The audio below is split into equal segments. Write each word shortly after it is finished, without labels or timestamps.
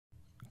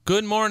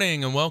Good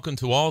morning and welcome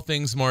to All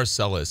Things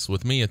Marcellus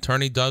with me,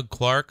 Attorney Doug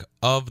Clark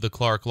of the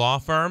Clark Law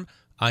Firm.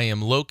 I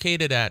am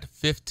located at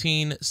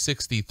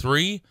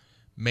 1563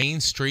 Main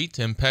Street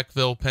in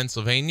Peckville,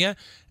 Pennsylvania,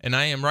 and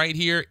I am right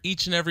here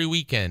each and every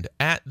weekend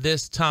at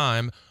this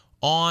time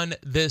on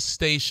this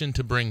station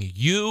to bring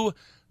you,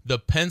 the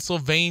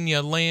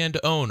Pennsylvania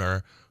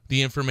landowner,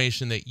 the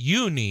information that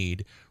you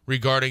need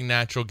regarding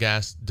natural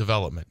gas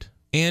development.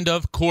 And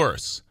of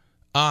course,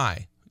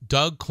 I,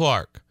 Doug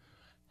Clark,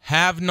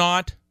 have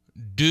not,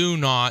 do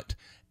not,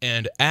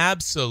 and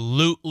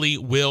absolutely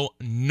will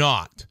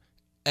not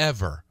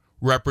ever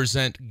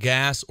represent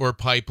gas or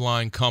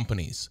pipeline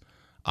companies.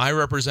 I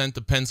represent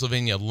the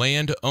Pennsylvania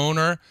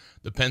landowner,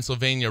 the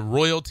Pennsylvania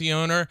royalty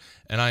owner,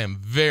 and I am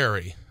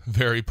very,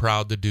 very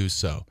proud to do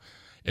so.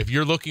 If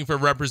you're looking for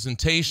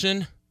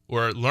representation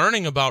or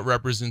learning about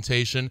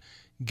representation,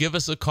 give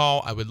us a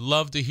call. I would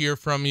love to hear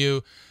from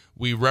you.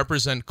 We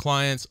represent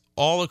clients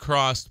all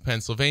across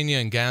Pennsylvania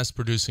and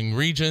gas-producing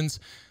regions.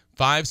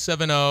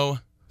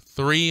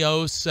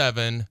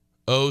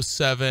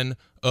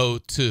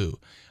 570-307-0702.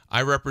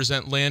 I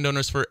represent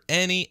landowners for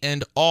any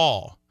and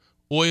all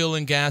oil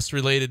and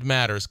gas-related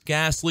matters,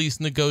 gas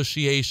lease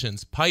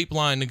negotiations,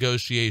 pipeline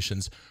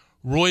negotiations,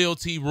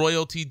 royalty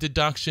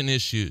deduction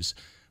issues,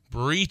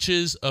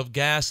 breaches of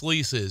gas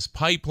leases,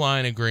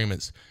 pipeline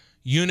agreements,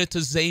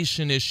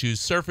 unitization issues,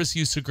 surface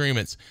use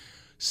agreements,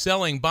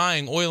 selling,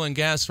 buying oil and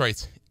gas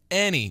rights,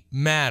 any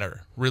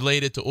matter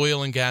related to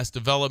oil and gas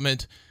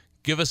development.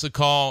 Give us a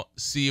call,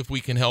 see if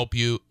we can help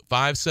you.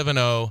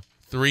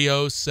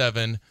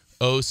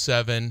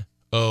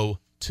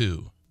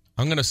 570-307-0702.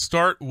 I'm going to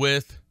start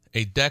with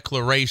a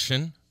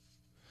declaration,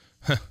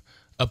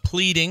 a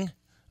pleading,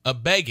 a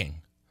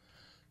begging.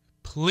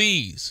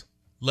 Please,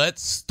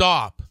 let's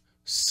stop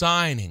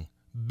signing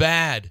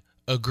bad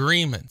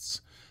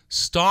agreements.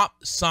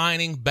 Stop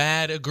signing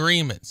bad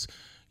agreements.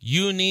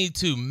 You need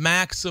to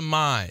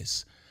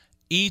maximize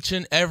each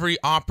and every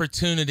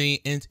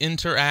opportunity and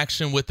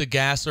interaction with the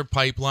gas or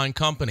pipeline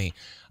company.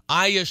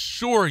 I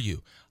assure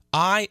you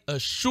that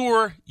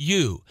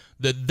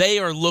they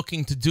are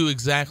looking to do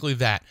exactly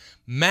that.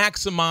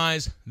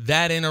 Maximize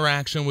that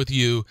interaction with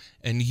you,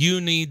 and you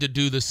need to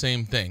do the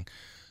same thing.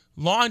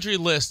 Laundry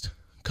list,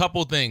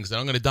 couple things, and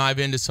I'm going to dive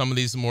into some of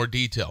these in more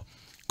detail.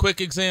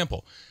 Quick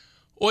example,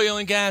 oil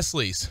and gas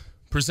lease.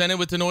 Presented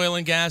with an oil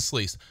and gas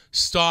lease.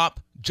 Stop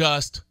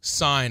just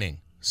signing.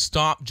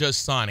 Stop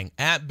just signing.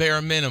 At bare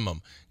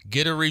minimum,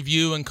 get a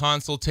review and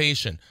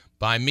consultation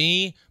by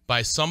me,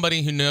 by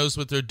somebody who knows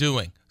what they're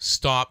doing.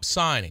 Stop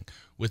signing.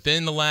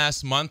 Within the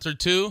last month or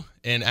two,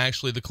 and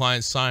actually the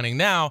client's signing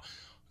now,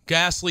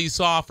 gas lease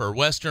offer,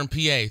 Western PA,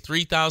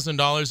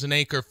 $3,000 an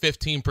acre,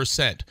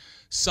 15%.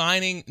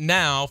 Signing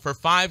now for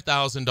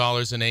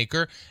 $5,000 an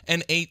acre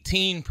and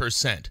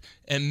 18%,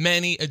 and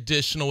many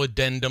additional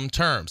addendum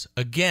terms.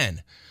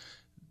 Again,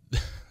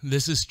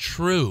 this is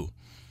true.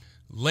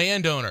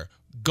 Landowner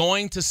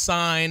going to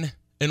sign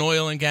an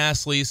oil and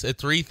gas lease at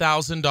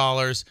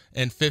 $3,000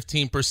 and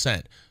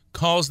 15%.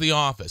 Calls the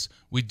office.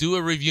 We do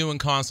a review and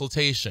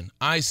consultation.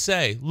 I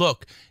say,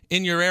 look,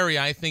 in your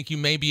area, I think you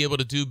may be able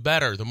to do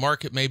better. The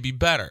market may be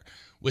better.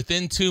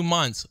 Within 2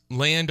 months,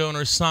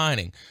 landowner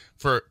signing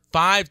for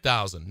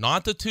 $5,000,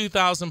 not the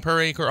 $2,000 per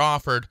acre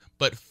offered,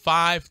 but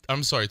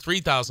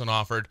 $3,000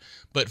 offered,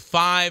 but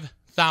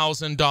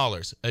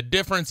 $5,000, a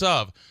difference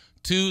of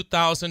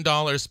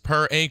 $2,000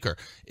 per acre.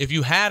 If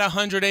you had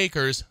 100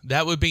 acres,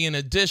 that would be an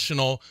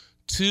additional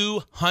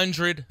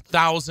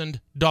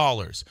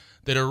 $200,000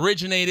 that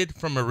originated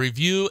from a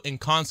review and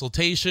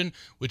consultation,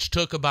 which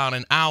took about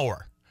an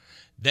hour.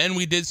 Then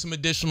we did some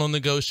additional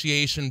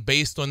negotiation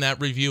based on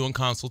that review and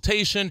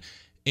consultation,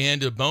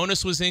 and the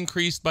bonus was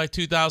increased by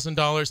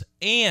 $2,000.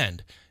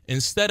 And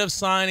instead of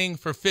signing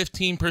for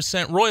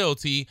 15%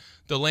 royalty,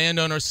 the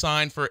landowner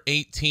signed for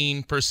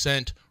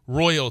 18%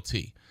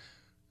 royalty.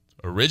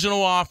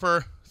 Original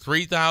offer,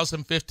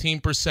 $3,000,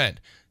 15%.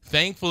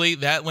 Thankfully,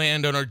 that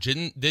landowner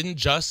didn't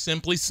just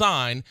simply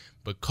sign,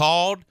 but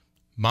called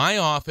my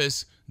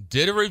office,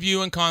 did a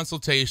review and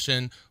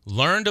consultation,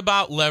 learned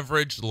about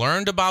leverage,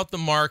 learned about the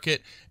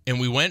market, and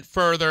we went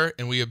further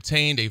and we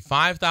obtained a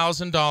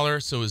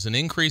 $5,000, so it was an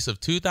increase of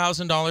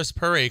 $2,000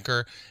 per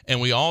acre, and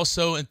we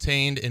also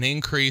obtained an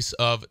increase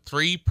of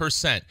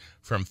 3%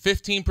 from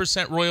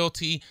 15%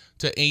 royalty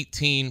to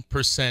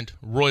 18%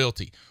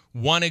 royalty.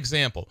 One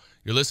example.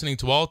 You're listening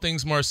to All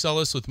Things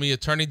Marcellus with me,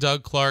 Attorney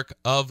Doug Clark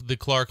of the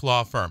Clark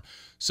Law Firm.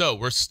 So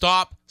we're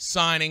stop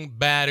signing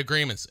bad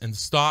agreements and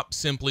stop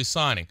simply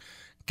signing.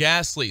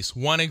 Gas lease,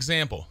 one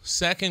example.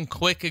 Second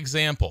quick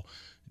example.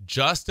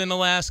 Just in the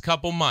last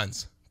couple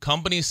months,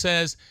 company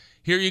says,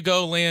 here you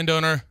go,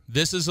 landowner.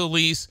 This is a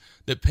lease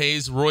that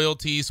pays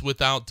royalties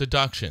without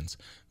deductions.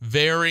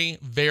 Very,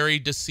 very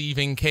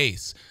deceiving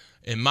case.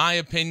 In my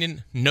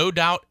opinion, no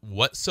doubt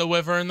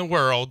whatsoever in the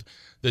world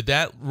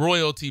that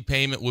royalty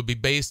payment would be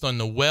based on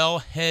the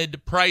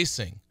wellhead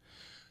pricing.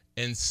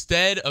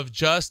 Instead of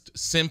just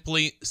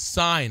simply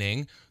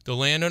signing, The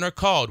landowner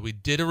called. We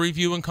did a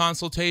review and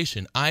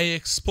consultation. I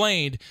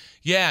explained,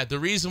 yeah, the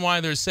reason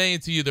why they're saying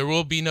to you there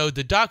will be no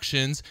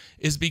deductions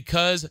is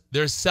because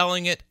they're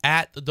selling it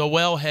at the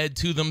wellhead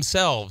to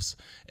themselves.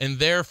 And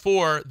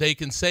therefore, they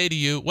can say to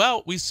you,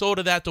 well, we sold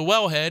it at the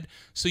wellhead,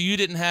 so you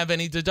didn't have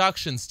any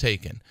deductions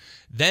taken.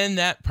 Then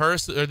that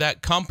person or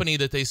that company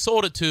that they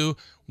sold it to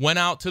went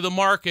out to the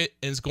market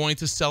and is going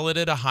to sell it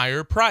at a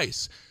higher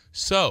price.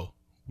 So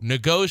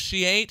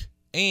negotiate,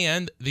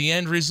 and the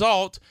end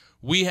result,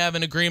 we have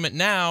an agreement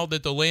now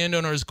that the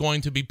landowner is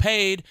going to be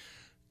paid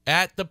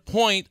at the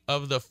point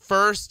of the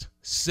first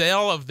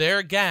sale of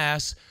their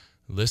gas.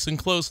 Listen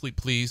closely,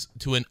 please,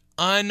 to an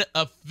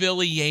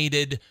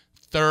unaffiliated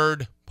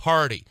third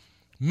party,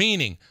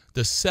 meaning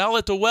the sell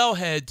at the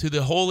wellhead to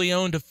the wholly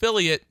owned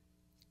affiliate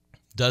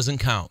doesn't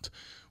count.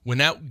 When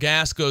that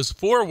gas goes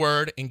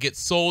forward and gets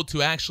sold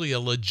to actually a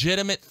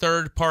legitimate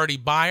third-party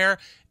buyer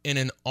in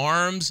an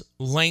arm's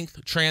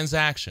length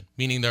transaction,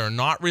 meaning they're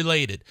not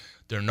related,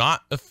 they're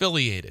not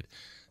affiliated,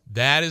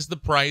 that is the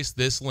price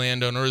this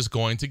landowner is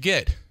going to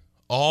get.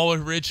 All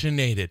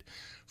originated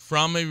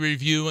from a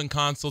review and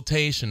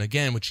consultation,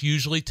 again, which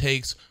usually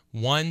takes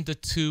 1 to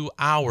 2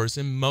 hours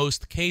in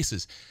most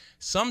cases.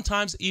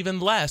 Sometimes even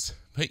less,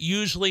 but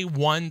usually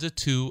 1 to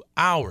 2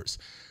 hours.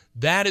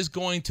 That is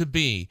going to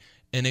be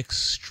an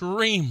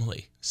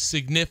extremely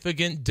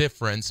significant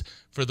difference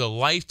for the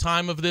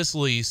lifetime of this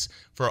lease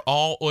for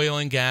all oil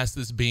and gas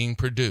that's being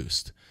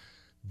produced.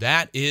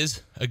 That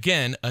is,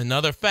 again,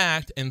 another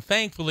fact, and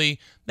thankfully,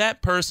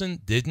 that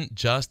person didn't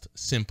just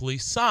simply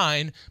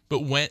sign,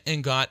 but went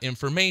and got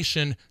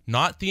information,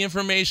 not the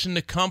information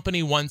the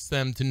company wants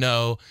them to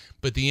know,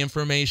 but the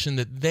information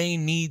that they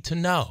need to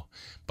know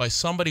by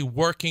somebody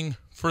working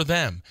for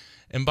them.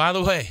 And by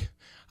the way,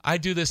 I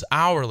do this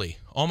hourly.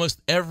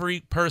 Almost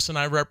every person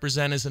I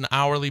represent is an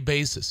hourly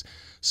basis.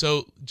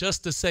 So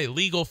just to say,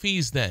 legal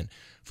fees then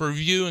for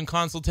review and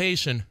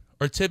consultation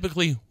are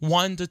typically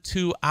 1 to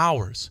 2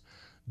 hours.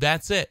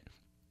 That's it.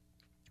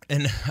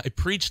 And I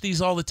preach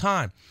these all the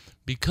time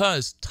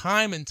because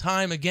time and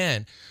time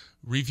again,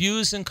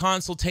 reviews and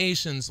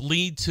consultations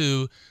lead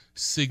to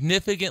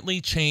significantly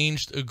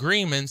changed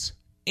agreements,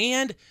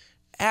 and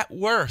at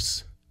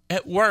worst,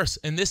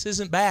 and this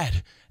isn't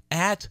bad,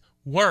 at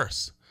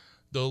worst,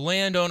 the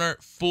landowner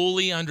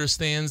fully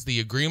understands the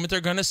agreement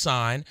they're going to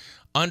sign,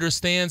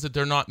 understands that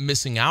they're not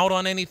missing out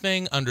on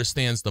anything,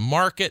 understands the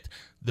market,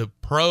 the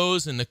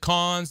pros and the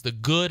cons, the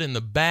good and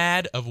the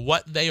bad of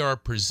what they are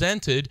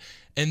presented,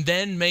 and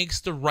then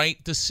makes the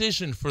right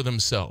decision for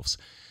themselves.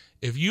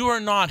 If you are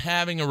not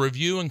having a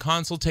review and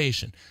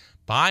consultation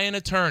by an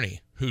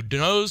attorney who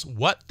knows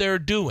what they're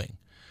doing,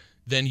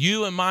 then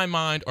you, in my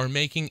mind, are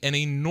making an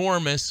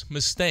enormous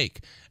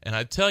mistake. And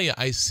I tell you,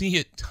 I see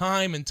it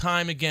time and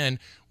time again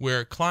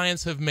where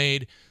clients have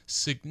made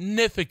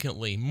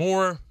significantly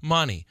more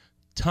money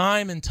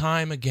time and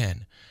time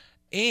again,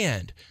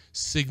 and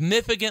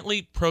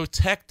significantly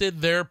protected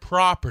their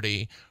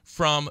property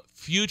from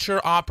future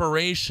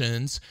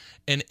operations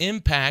and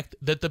impact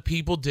that the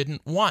people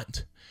didn't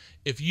want.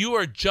 If you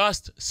are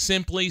just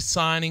simply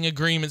signing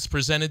agreements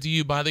presented to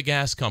you by the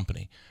gas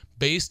company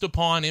based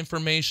upon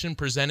information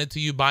presented to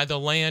you by the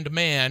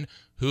landman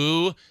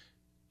who,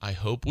 I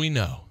hope we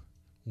know,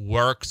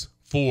 works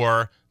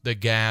for the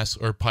gas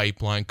or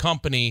pipeline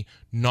company,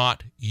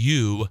 not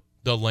you,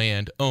 the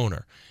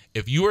landowner.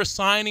 If you are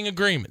signing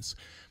agreements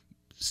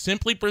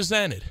simply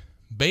presented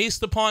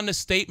based upon the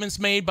statements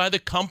made by the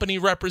company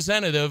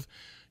representative,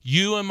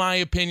 you, in my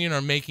opinion,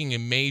 are making a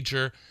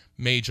major,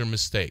 major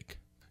mistake.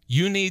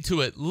 You need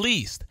to at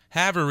least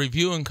have a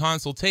review and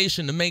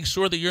consultation to make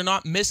sure that you're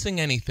not missing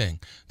anything,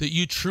 that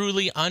you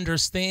truly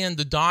understand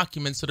the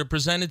documents that are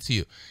presented to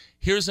you.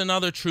 Here's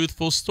another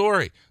truthful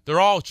story. They're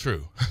all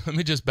true. Let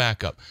me just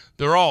back up.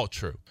 They're all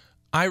true.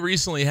 I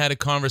recently had a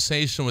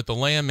conversation with the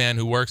landman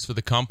who works for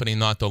the company,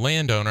 not the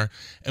landowner,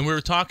 and we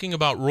were talking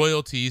about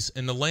royalties,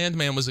 and the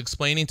landman was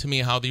explaining to me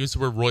how these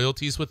were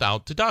royalties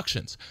without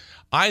deductions.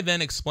 I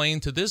then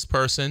explained to this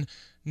person,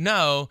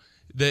 no,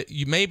 that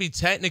you maybe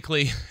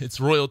technically it's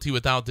royalty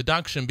without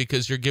deduction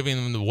because you're giving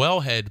them the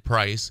wellhead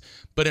price,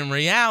 but in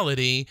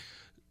reality,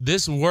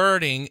 this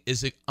wording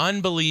is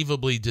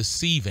unbelievably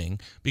deceiving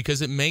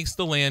because it makes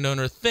the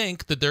landowner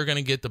think that they're going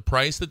to get the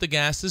price that the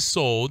gas is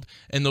sold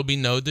and there'll be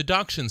no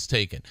deductions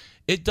taken.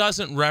 It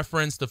doesn't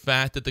reference the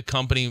fact that the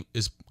company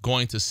is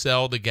going to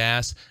sell the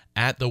gas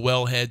at the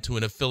wellhead to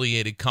an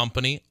affiliated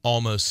company,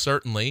 almost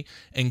certainly,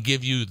 and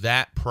give you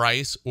that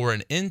price or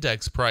an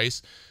index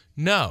price.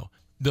 No.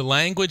 The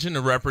language and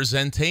the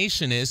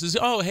representation is,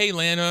 oh, hey,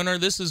 landowner,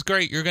 this is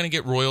great. You're going to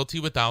get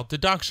royalty without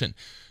deduction.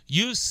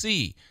 You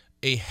see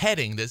a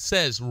heading that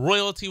says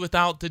royalty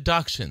without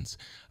deductions.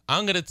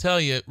 I'm going to tell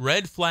you,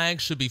 red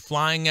flags should be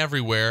flying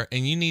everywhere,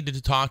 and you need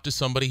to talk to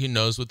somebody who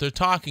knows what they're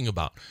talking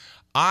about.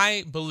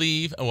 I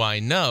believe, I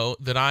know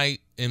that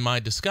in my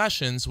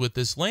discussions with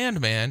this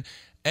landman,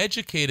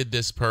 educated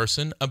this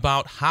person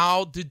about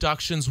how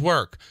deductions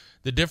work,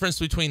 the difference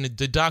between the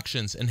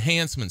deductions,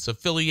 enhancements,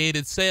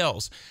 affiliated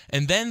sales,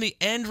 and then the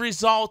end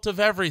result of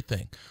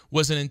everything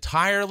was an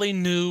entirely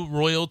new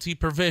royalty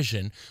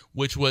provision,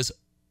 which was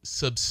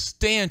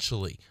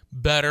substantially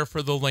better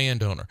for the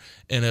landowner.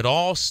 And it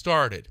all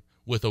started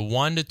with a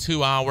 1 to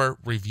 2 hour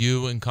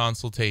review and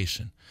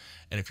consultation.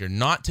 And if you're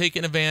not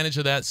taking advantage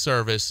of that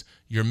service,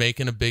 you're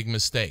making a big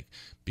mistake,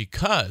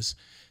 because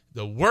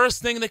the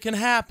worst thing that can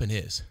happen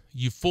is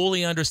you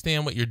fully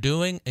understand what you're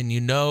doing and you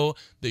know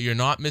that you're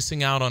not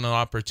missing out on an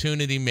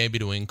opportunity maybe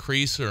to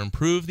increase or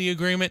improve the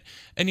agreement,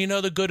 and you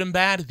know the good and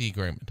bad of the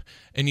agreement,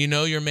 and you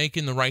know you're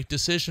making the right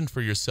decision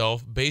for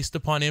yourself based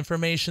upon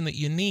information that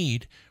you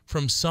need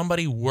from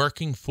somebody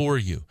working for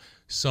you,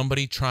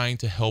 somebody trying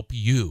to help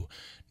you,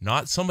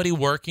 not somebody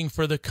working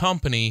for the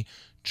company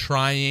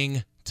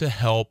trying to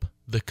help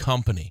the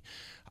company.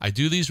 I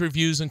do these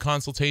reviews and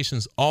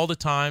consultations all the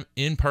time,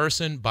 in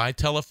person, by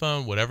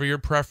telephone, whatever your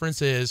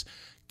preference is.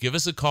 Give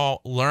us a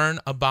call. Learn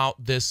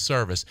about this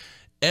service.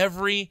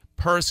 Every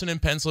person in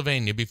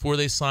Pennsylvania, before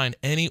they sign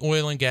any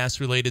oil and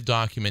gas related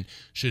document,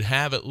 should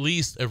have at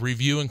least a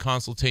review and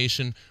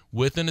consultation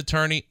with an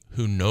attorney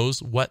who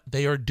knows what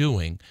they are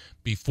doing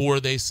before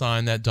they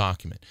sign that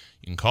document.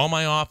 You can call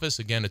my office.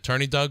 Again,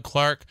 Attorney Doug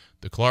Clark,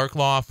 the Clark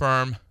Law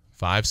Firm,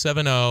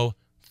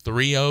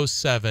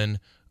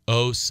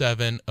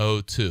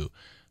 570-307-0702.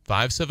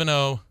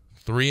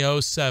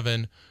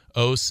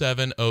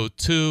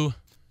 570-307-0702.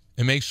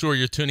 And make sure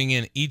you're tuning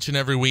in each and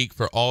every week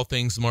for All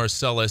Things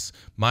Marcellus,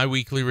 my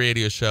weekly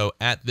radio show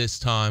at this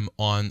time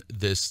on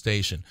this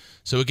station.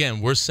 So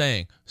again, we're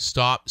saying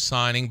stop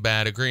signing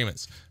bad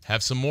agreements.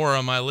 Have some more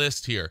on my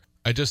list here.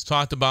 I just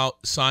talked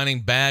about signing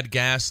bad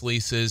gas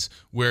leases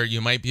where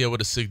you might be able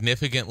to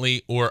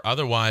significantly or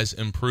otherwise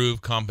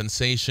improve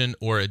compensation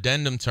or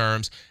addendum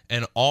terms,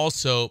 and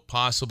also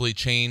possibly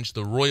change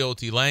the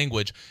royalty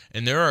language.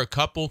 And there are a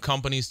couple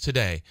companies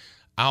today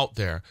out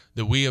there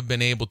that we have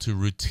been able to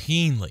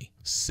routinely,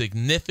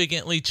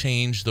 significantly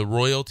change the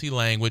royalty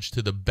language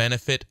to the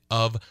benefit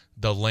of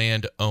the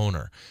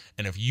landowner.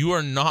 And if you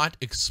are not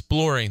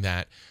exploring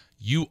that,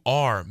 you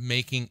are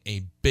making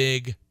a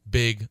big,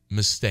 big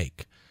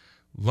mistake.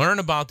 Learn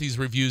about these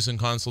reviews and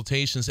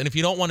consultations, and if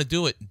you don't want to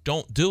do it,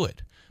 don't do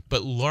it.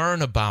 But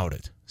learn about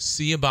it.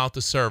 See about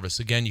the service.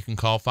 Again, you can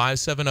call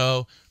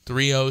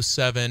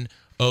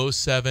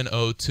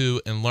 570-307-0702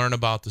 and learn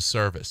about the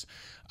service.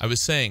 I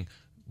was saying,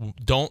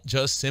 don't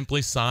just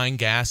simply sign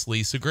gas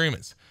lease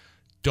agreements.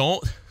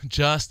 Don't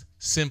just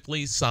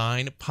simply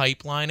sign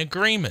pipeline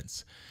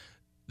agreements.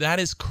 That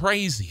is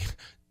crazy.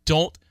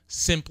 Don't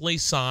simply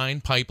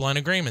sign pipeline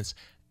agreements.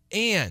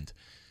 And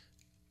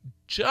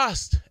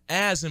just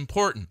as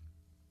important,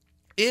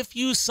 if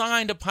you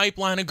signed a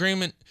pipeline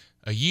agreement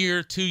a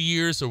year, 2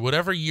 years, or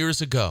whatever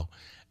years ago,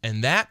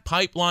 and that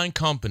pipeline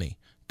company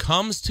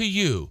comes to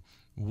you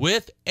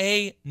with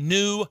a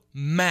new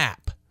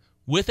map,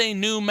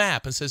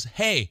 and says,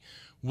 hey,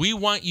 we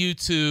want you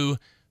to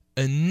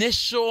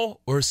initial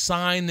or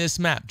sign this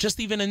map. Just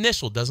even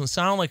initial, doesn't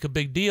sound like a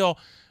big deal.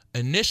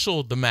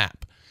 Initial the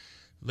map.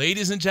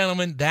 Ladies and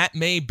gentlemen, that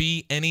may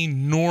be an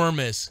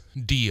enormous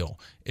deal.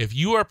 If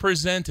you are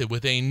presented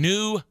with a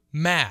new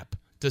map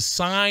to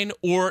sign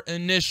or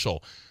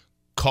initial,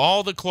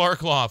 call the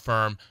Clark Law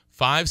Firm,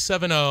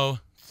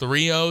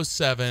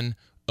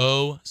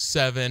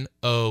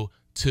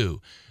 570-307-0702.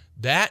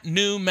 That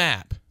new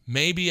map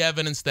may be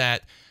evidence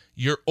that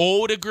your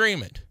old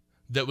agreement,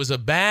 that was a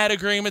bad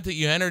agreement that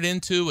you entered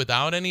into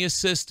without any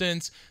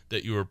assistance,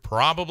 that you were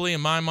probably,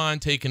 in my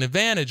mind, taking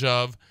advantage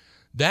of,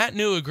 that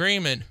new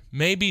agreement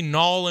may be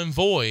null and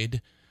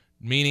void,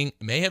 meaning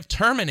may have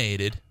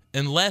terminated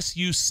unless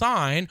you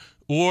sign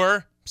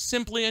or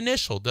simply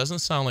initial. Doesn't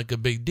sound like a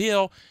big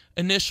deal.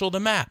 Initial the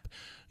map.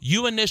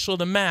 You initial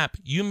the map,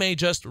 you may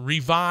just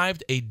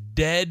revived a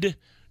dead,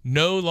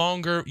 no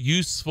longer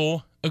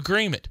useful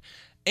agreement.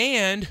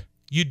 And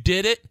you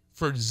did it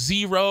for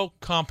zero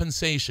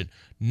compensation.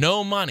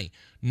 No money,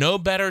 no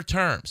better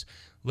terms.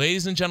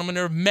 Ladies and gentlemen,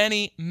 there are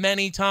many,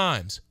 many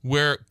times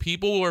where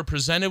people were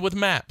presented with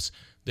maps.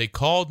 They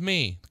called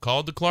me,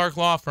 called the Clark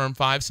Law Firm,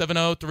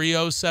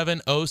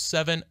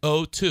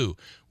 570-307-0702.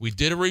 We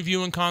did a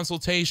review and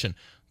consultation,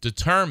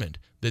 determined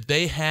that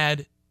they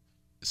had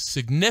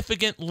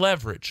significant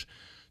leverage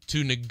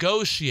to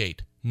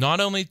negotiate, not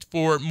only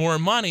for more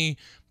money,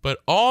 but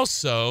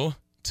also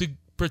to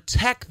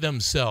protect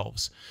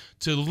themselves,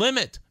 to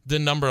limit the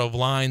number of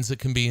lines that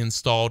can be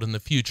installed in the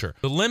future,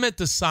 to limit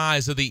the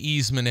size of the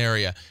easement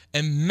area,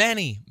 and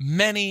many,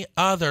 many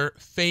other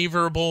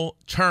favorable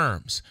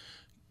terms.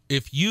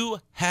 If you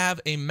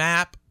have a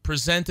map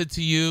presented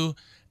to you,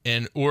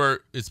 or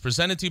it's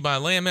presented to you by a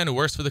landman who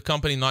works for the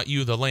company, not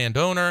you, the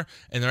landowner,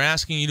 and they're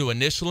asking you to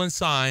initial and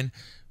sign,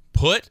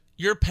 put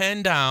your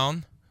pen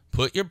down,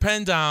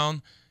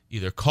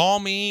 either call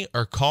me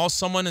or call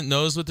someone that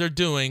knows what they're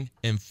doing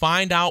and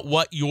find out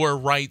what your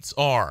rights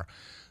are.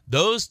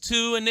 Those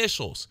two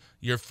initials,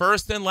 your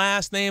first and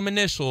last name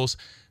initials,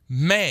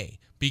 may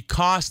be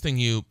costing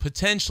you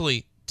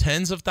potentially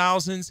tens of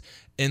thousands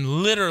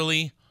and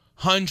literally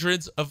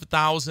hundreds of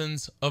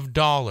thousands of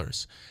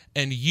dollars.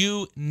 And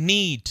you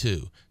need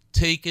to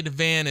take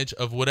advantage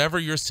of whatever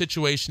your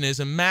situation is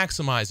and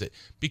maximize it.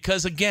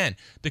 Because again,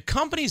 the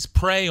companies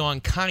prey on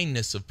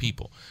kindness of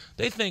people.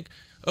 They think,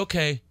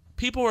 okay,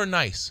 people are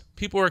nice,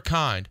 people are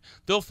kind,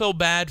 they'll feel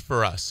bad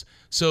for us,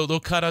 so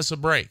they'll cut us a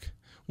break.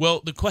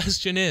 Well, the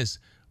question is,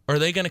 are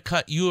they going to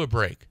cut you a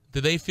break?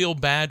 Do they feel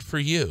bad for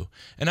you?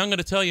 And I'm going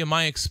to tell you,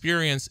 my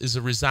experience is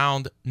a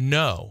resound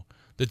no,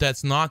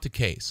 that's not the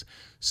case.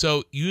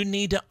 So you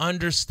need to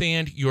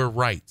understand your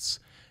rights.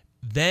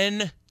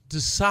 Then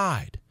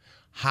decide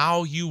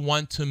how you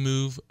want to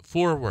move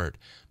forward.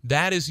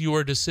 That is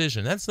your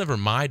decision. That's never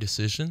my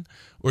decision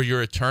or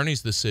your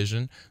attorney's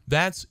decision.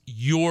 That's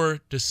your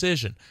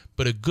decision.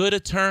 But a good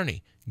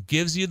attorney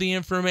gives you the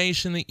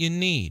information that you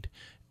need,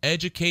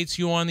 educates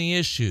you on the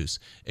issues,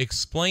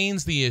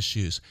 explains the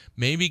issues,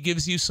 maybe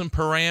gives you some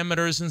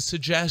parameters and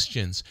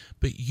suggestions,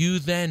 but you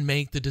then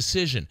make the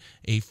decision,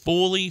 a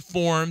fully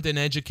formed and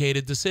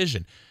educated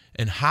decision.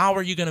 And how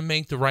are you going to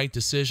make the right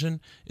decision?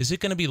 Is it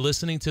going to be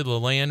listening to the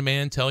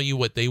landman tell you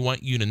what they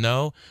want you to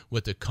know,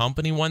 what the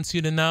company wants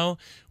you to know?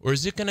 Or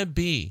is it going to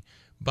be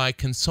by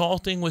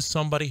consulting with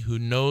somebody who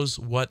knows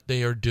what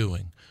they are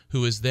doing,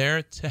 who is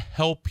there to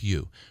help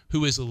you,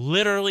 who is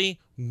literally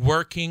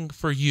working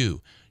for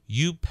you?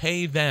 You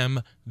pay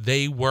them,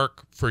 they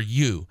work for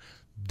you.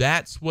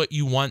 That's what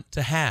you want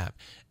to have.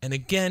 And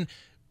again,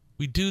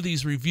 we do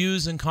these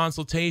reviews and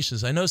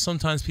consultations. I know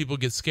sometimes people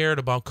get scared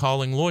about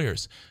calling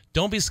lawyers.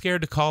 Don't be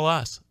scared to call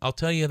us. I'll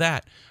tell you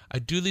that. I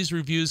do these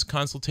reviews,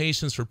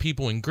 consultations for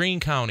people in Greene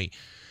County,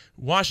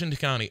 Washington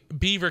County,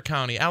 Beaver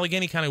County,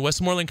 Allegheny County,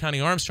 Westmoreland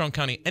County, Armstrong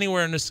County,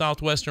 anywhere in the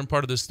southwestern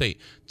part of the state.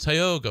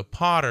 Tioga,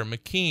 Potter,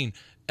 McKean,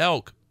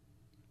 Elk,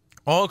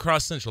 all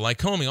across central,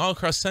 Lycoming, all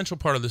across central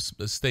part of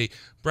the state,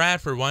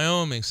 Bradford,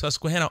 Wyoming,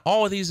 Susquehanna,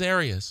 all of these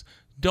areas.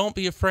 Don't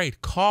be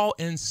afraid. Call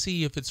and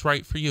see if it's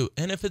right for you.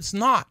 And if it's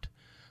not,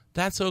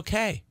 that's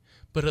okay.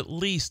 But at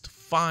least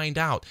find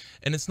out.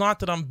 And it's not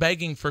that I'm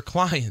begging for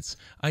clients.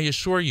 I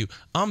assure you,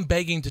 I'm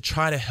begging to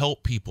try to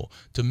help people,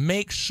 to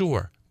make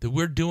sure that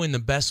we're doing the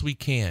best we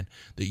can,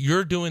 that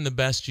you're doing the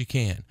best you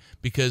can,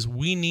 because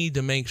we need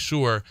to make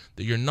sure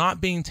that you're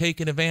not being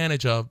taken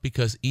advantage of,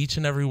 because each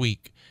and every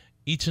week,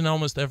 each and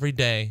almost every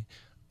day,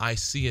 I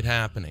see it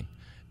happening.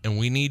 And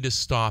we need to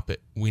stop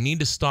it. We need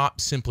to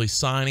stop simply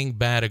signing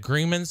bad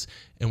agreements,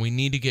 and we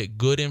need to get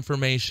good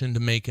information to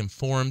make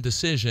informed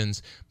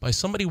decisions by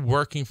somebody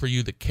working for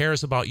you that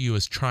cares about you,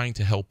 is trying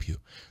to help you.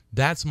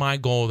 That's my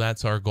goal.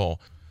 That's our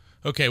goal.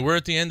 Okay, we're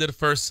at the end of the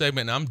first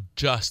segment, and I'm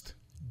just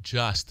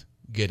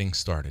getting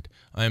started.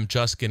 I am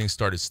just getting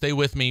started. Stay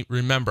with me.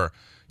 Remember,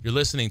 you're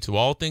listening to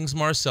All Things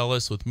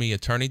Marcellus with me,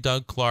 Attorney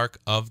Doug Clark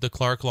of the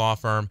Clark Law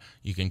Firm.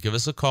 You can give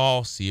us a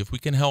call, see if we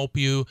can help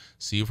you,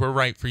 see if we're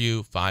right for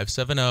you,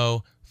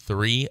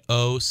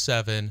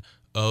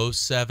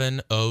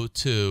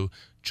 570-307-0702.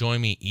 Join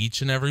me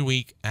each and every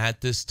week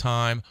at this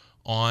time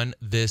on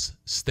this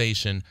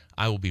station.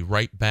 I will be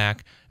right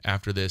back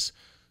after this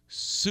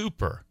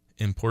super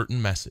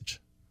important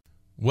message.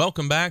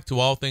 Welcome back to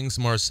All Things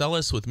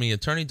Marcellus with me,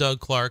 Attorney Doug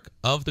Clark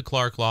of the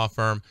Clark Law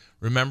Firm.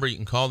 Remember, you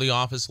can call the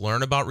office,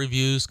 learn about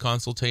reviews,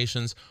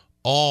 consultations,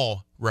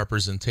 all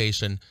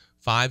representation,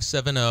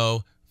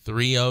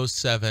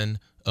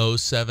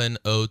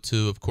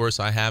 570-307-0702. Of course,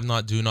 I have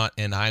not, do not,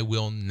 and I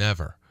will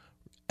never,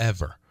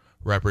 ever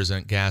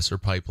represent gas or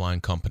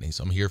pipeline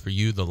companies. I'm here for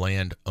you, the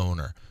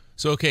landowner.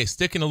 So, okay,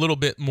 sticking a little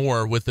bit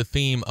more with the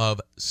theme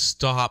of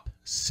stop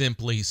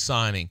simply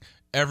signing.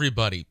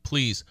 Everybody,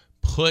 please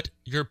put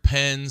your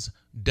pens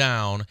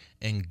down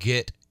and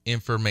get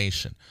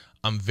information.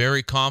 I'm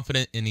very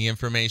confident in the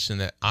information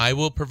that I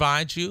will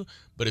provide you,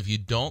 but if you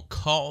don't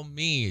call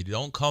me,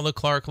 don't call the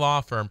Clark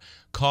Law Firm,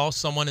 call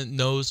someone that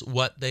knows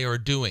what they are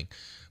doing.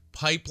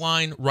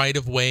 Pipeline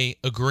right-of-way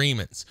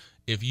agreements.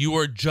 If you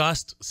are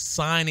just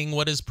signing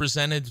what is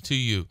presented to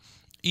you,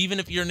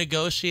 even if you're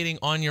negotiating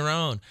on your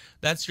own,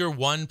 that's your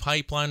one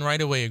pipeline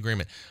right-of-way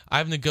agreement.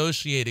 I've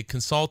negotiated,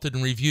 consulted,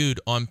 and reviewed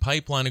on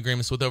pipeline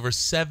agreements with over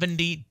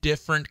 70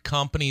 different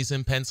companies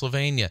in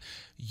Pennsylvania.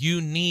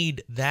 You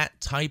need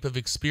that type of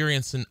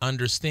experience and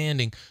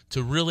understanding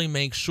to really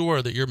make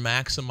sure that you're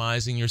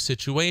maximizing your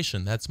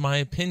situation. That's my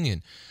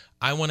opinion.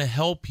 I want to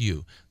help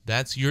you.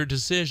 That's your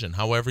decision,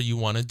 however you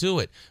want to do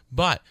it.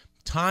 But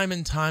time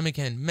and time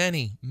again,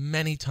 many,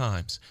 many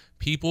times,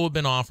 people have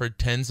been offered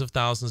tens of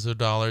thousands of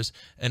dollars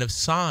and have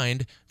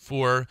signed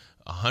for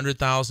 $100,000,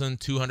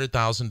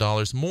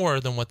 $200,000 more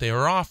than what they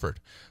were offered.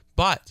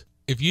 But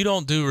if you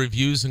don't do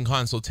reviews and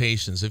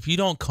consultations, if you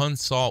don't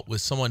consult with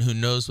someone who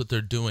knows what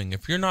they're doing,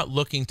 if you're not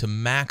looking to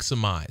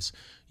maximize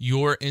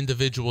your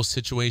individual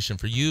situation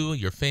for you,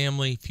 your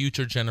family,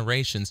 future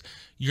generations,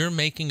 you're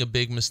making a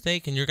big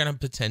mistake, and you're going to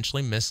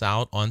potentially miss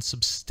out on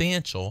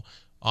substantial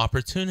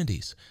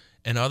opportunities.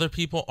 And other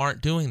people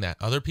aren't doing that.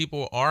 Other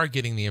people are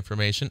getting the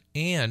information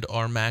and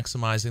are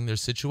maximizing their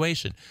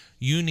situation.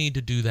 You need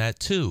to do that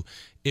too.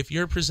 If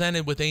you're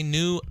presented with a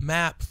new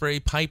map for a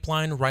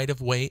pipeline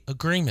right-of-way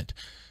agreement,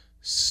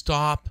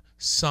 Stop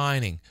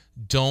signing.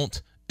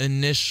 Don't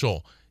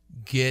initial.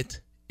 Get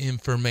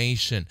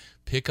information.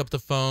 Pick up the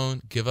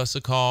phone. Give us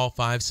a call,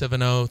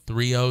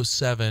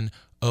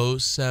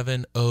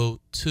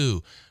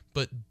 570-307-0702.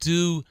 But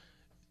do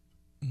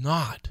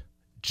not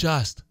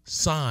just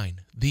sign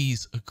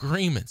these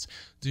agreements.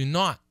 Do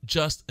not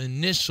just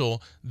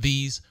initial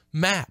these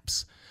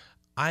maps.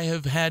 I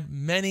have had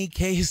many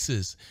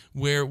cases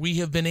where we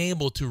have been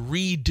able to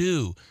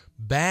redo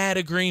bad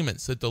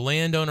agreements that the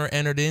landowner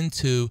entered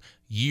into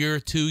year,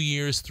 2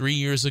 years, 3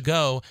 years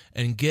ago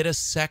and get a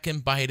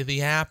second bite of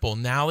the apple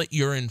now that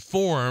you're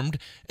informed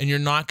and you're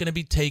not going to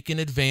be taken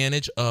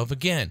advantage of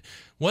again.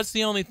 What's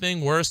the only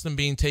thing worse than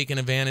being taken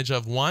advantage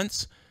of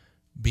once?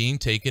 Being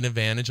taken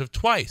advantage of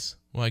twice.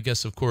 Well, I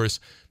guess, of course,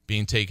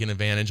 being taken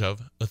advantage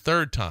of a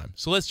third time.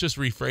 So let's just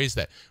rephrase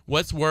that.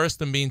 What's worse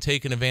than being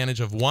taken advantage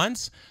of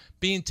once?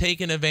 Being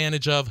taken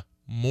advantage of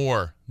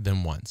more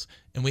than once.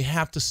 And we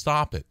have to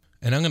stop it.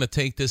 And I'm going to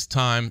take this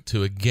time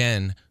to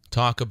again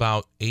talk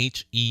about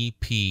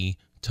HEP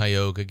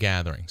Tioga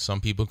Gathering.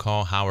 Some people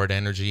call Howard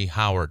Energy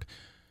Howard.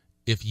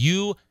 If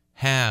you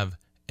have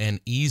an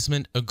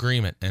easement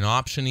agreement, an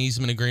option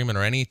easement agreement,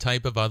 or any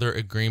type of other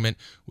agreement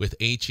with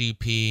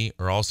HEP,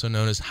 or also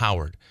known as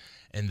Howard,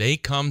 and they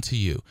come to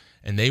you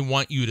and they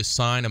want you to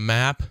sign a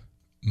map,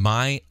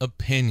 my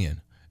opinion,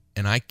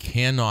 and I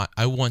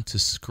want to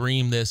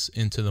scream this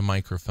into the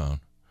microphone.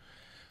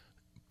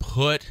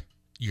 Put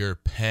your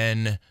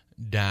pen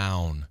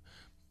down.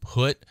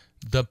 Put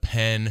the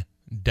pen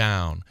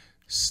down.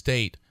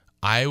 State,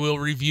 I will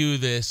review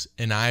this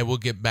and I will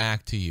get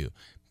back to you.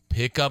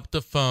 Pick up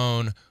the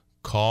phone.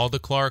 Call the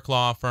Clark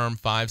Law Firm,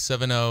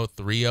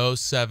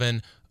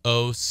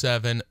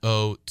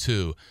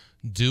 570-307-0702.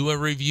 Do a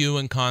review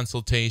and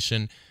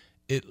consultation.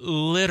 It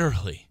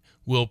literally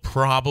will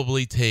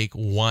probably take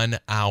 1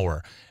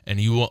 hour, and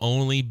you will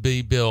only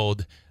be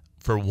billed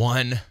for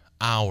 1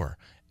 hour.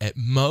 At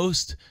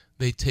most,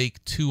 they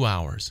take 2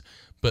 hours.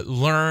 But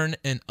learn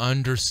and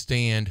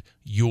understand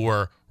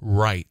your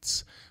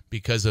rights,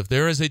 because if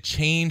there is a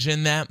change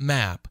in that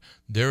map,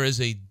 there is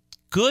a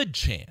good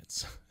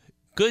chance,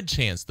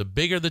 the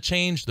bigger the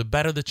change, the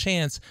better the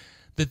chance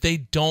that they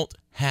don't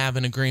have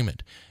an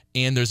agreement.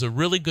 And there's a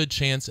really good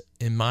chance,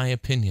 in my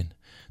opinion,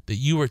 that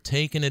you were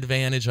taken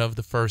advantage of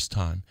the first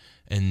time,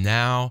 and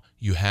now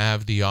you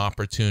have the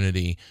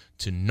opportunity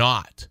to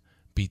not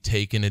be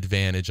taken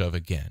advantage of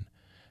again.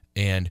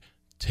 And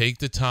take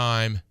the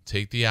time,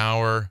 take the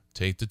hour,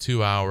 take the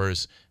 2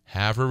 hours,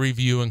 have a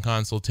review and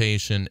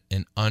consultation,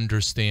 and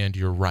understand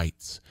your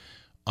rights.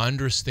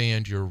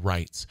 Understand your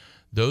rights.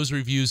 Those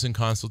reviews and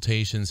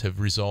consultations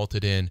have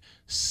resulted in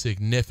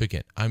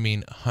significant,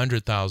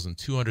 $100,000,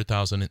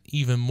 $200,000, and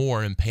even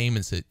more in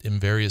payments in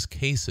various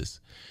cases.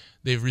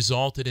 They've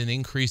resulted in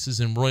increases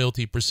in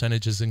royalty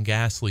percentages in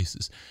gas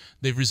leases.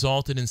 They've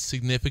resulted in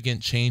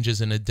significant changes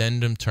in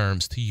addendum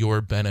terms to your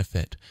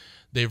benefit.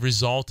 They've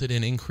resulted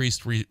in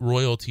increased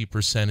royalty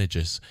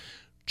percentages,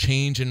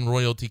 change in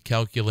royalty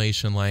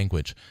calculation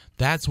language.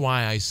 That's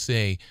why I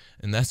say,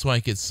 and that's why I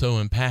get so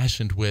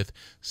impassioned with,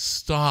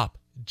 stop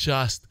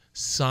just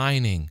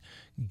signing.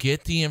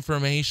 Get the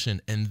information,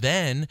 and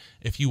then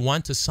if you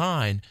want to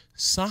sign,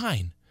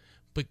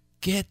 but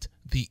get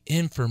the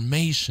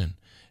information.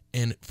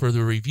 And for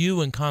the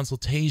review and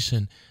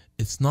consultation,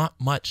 it's not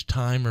much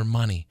time or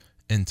money.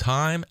 And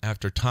time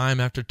after time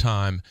after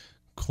time,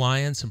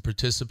 clients and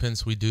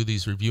participants we do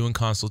these review and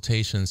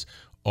consultations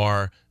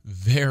are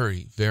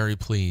very, very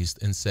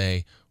pleased and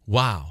say,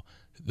 wow,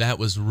 that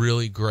was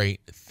really great.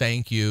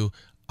 Thank you.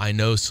 I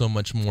know so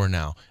much more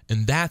now.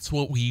 And that's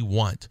what we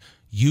want.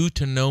 You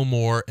to know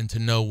more and to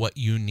know what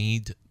you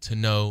need to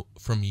know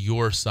from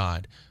your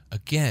side.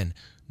 Again,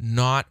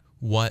 not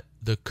what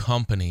the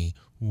company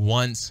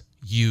wants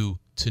you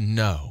to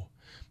know,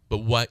 but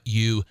what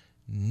you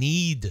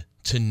need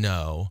to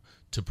know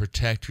to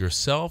protect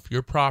yourself,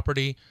 your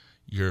property,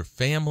 your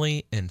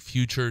family, and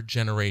future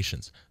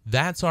generations.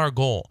 That's our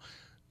goal.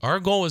 Our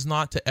goal is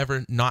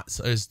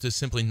to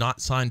simply not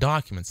sign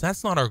documents.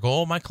 That's not our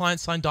goal. My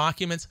clients sign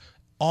documents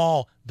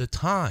all the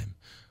time.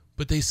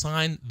 But they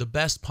sign the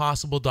best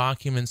possible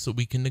documents that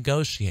we can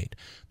negotiate,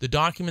 the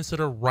documents that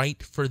are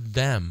right for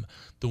them,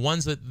 the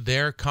ones that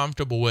they're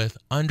comfortable with,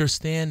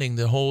 understanding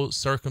the whole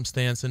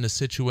circumstance and the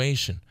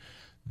situation.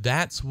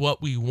 That's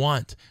what we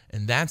want,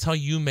 and that's how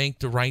you make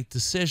the right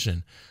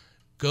decision.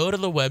 Go to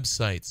the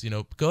websites,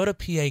 go to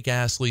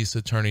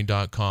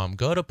pagasleaseattorney.com,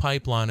 go to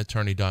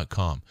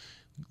pipelineattorney.com.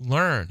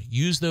 Learn,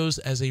 use those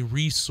as a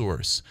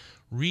resource.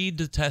 Read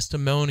the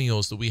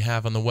testimonials that we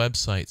have on the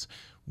websites.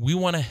 We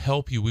want to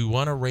help you. We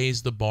want to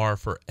raise the bar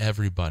for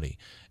everybody.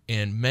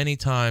 And many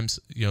times,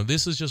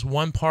 this is just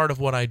one part of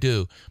what I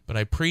do, but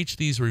I preach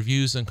these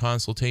reviews and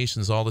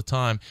consultations all the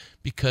time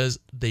because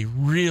they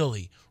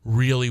really,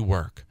 really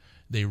work.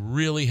 They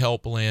really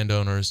help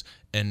landowners.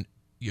 And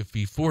if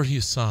before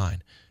you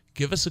sign,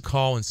 give us a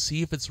call and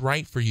see if it's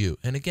right for you.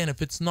 And again,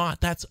 if it's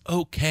not, that's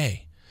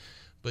okay.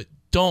 But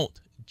don't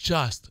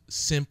just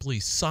simply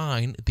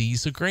sign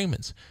these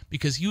agreements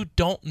because you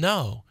don't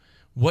know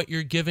what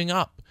you're giving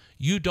up.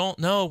 You don't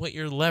know what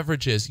your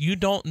leverage is. You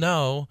don't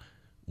know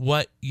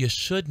what you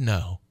should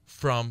know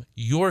from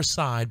your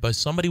side by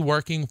somebody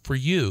working for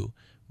you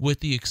with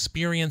the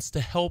experience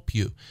to help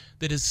you,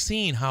 that has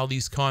seen how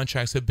these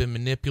contracts have been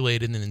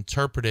manipulated and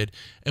interpreted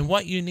and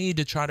what you need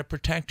to try to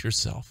protect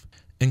yourself.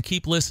 And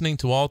keep listening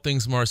to All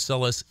Things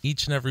Marcellus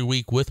each and every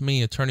week with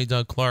me, Attorney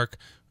Doug Clark,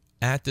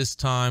 at this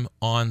time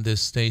on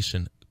this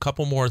station. A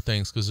couple more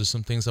things, because there's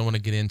some things I want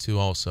to get into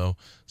also,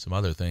 some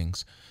other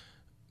things.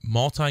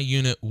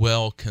 Multi-unit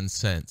well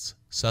consents.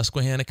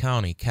 Susquehanna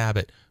County,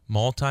 Cabot,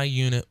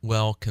 multi-unit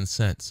well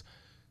consents.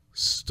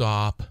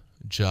 Stop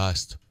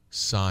just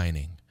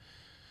signing.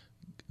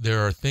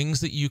 There are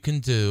things that you can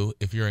do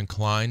if you're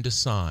inclined to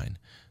sign.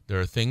 There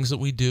are things that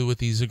we do with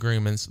these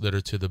agreements that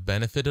are to the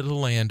benefit of the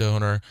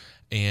landowner,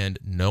 and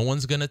no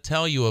one's going to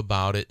tell you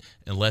about it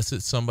unless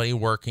it's somebody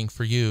working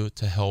for you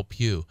to help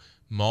you.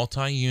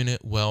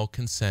 Multi-unit well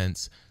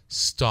consents.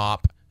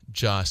 Stop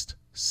just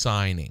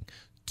signing.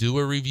 Do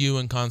a review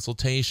and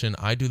consultation.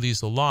 I do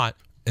these a lot.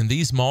 And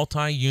these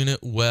multi-unit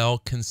well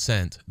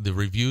consent, the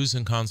reviews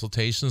and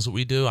consultations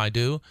that I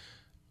do,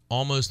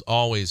 almost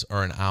always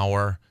are an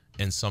hour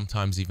and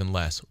sometimes even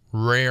less.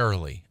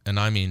 Rarely, and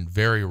I mean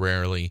very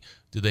rarely,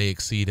 do they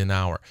exceed an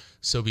hour.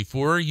 So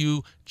before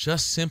you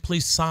just simply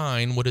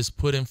sign what is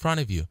put in front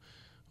of you,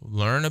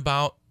 learn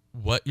about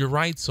what your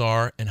rights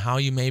are and how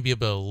you may be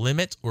able to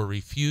limit or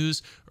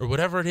refuse or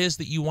whatever it is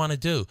that you want to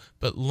do.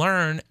 But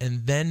learn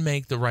and then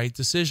make the right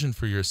decision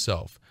for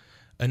yourself.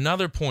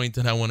 Another point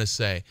that I want to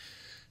say,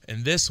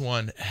 and this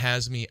one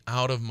has me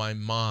out of my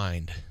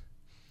mind.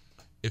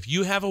 If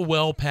you have a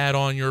well pad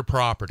on your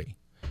property,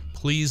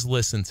 please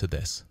listen to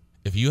this.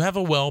 If you have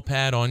a well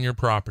pad on your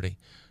property,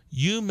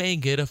 you may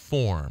get a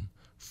form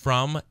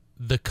from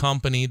the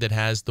company that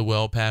has the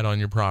well pad on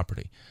your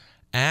property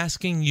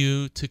asking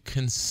you to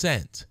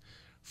consent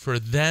for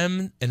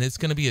them, and it's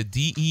going to be a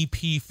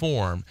DEP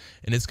form,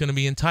 and it's going to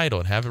be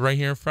entitled, have it right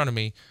here in front of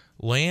me,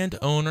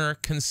 Landowner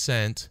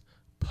Consent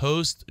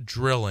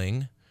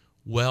Post-Drilling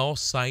Well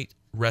Site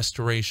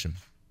Restoration.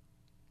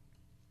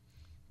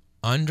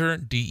 Under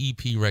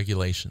DEP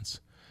regulations,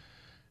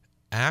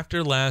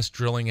 after last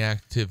drilling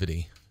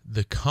activity,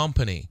 the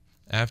company,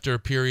 after a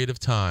period of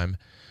time,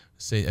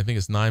 say I think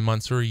it's 9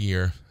 months or a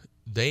year,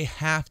 they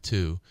have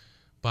to,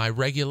 by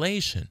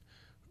regulation,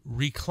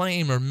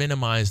 reclaim or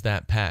minimize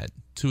that pad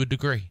to a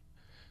degree.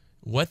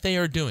 What they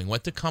are doing,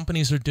 what the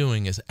companies are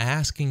doing is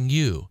asking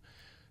you.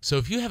 So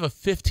if you have a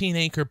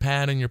 15-acre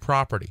pad on your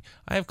property,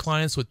 I have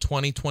clients with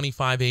 20,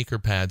 25-acre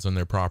pads on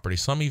their property,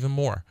 some even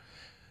more.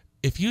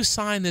 If you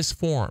sign this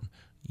form,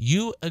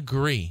 you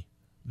agree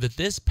that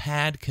this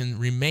pad can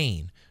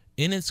remain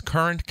in its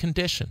current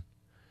condition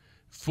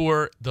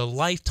for the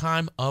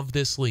lifetime of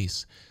this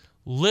lease.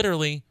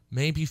 Literally,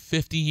 maybe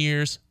 50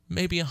 years,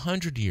 maybe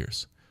 100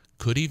 years,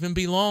 could even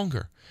be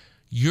longer.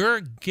 You're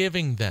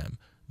giving them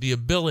the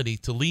ability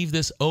to leave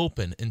this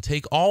open and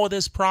take all of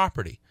this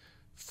property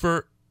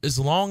for as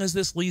long as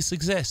this lease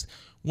exists.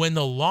 When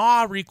the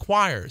law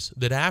requires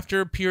that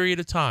after a period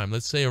of time,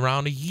 let's say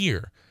around a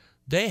year,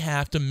 they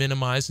have to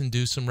minimize and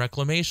do some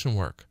reclamation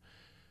work.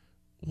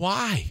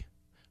 Why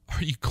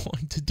are you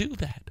going to do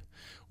that?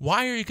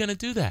 Why are you going to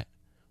do that?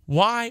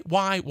 Why?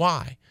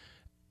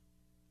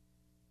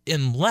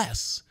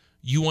 Unless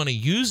you want to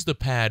use the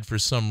pad for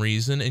some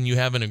reason and you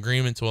have an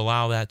agreement to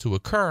allow that to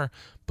occur,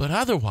 but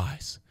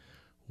otherwise,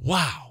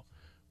 wow,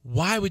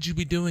 why would you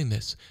be doing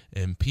this?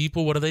 And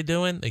people, what are they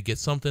doing? They get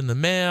something in the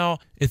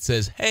mail. It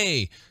says,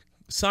 hey,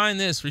 sign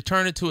this,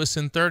 return it to us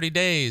in 30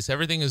 days.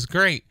 Everything is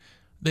great.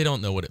 They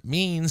don't know what it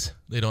means.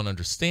 They don't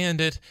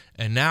understand it.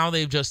 And now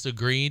they've just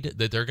agreed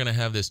that they're going to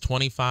have this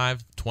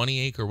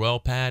 20-acre well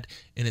pad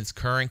in its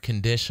current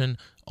condition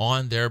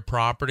on their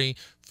property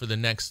for the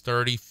next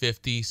 30,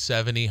 50,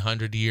 70,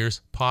 100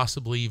 years,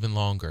 possibly even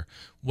longer,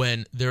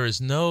 when there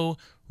is no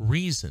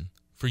reason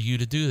for you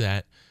to do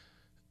that,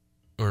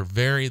 or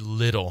very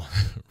little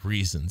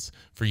reasons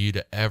for you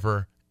to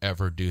ever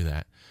do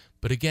that.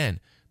 But again,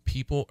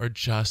 people are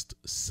just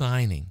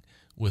signing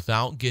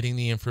without getting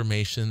the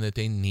information that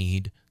they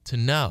need to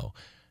know.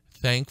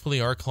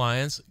 Thankfully, our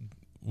clients,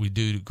 we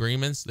do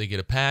agreements, they get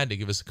a pad, they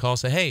give us a call,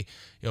 say, hey,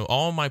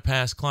 all of my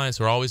past clients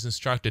are always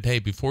instructed, hey,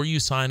 before you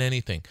sign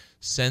anything,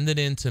 send it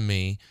in to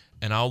me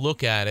and I'll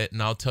look at it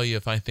and I'll tell you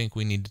if I think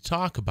we need to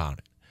talk about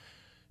it.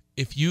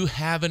 If you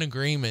have an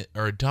agreement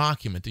or a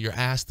document that you're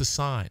asked to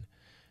sign,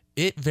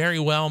 it very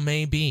well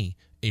may be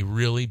a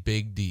really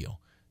big deal.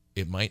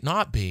 It might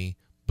not be,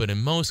 but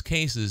in most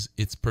cases,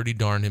 it's pretty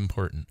darn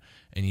important.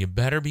 And you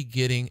better be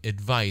getting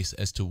advice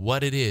as to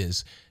what it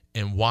is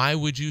and why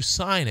would you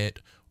sign it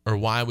or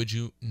why would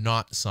you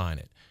not sign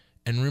it.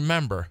 And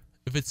remember,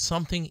 if it's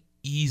something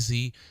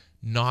easy,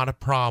 not a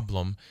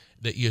problem,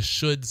 that you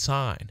should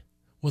sign,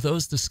 well,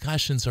 those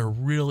discussions are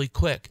really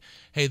quick.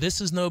 Hey,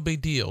 this is no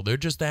big deal. They're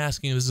just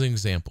asking, this is an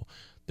example,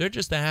 they're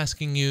just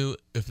asking you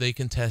if they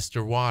can test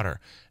your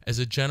water. As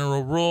a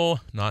general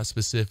rule, not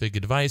specific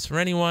advice for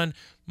anyone,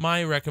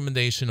 my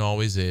recommendation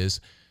always is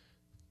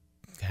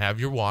have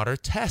your water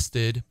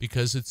tested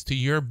because it's to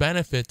your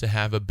benefit to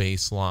have a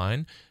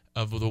baseline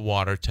of the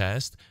water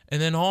test,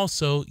 and then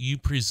also you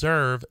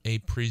preserve a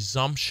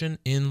presumption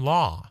in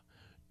law.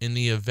 In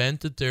the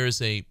event that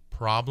there's a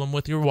problem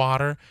with your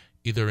water,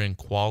 either in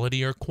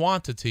quality or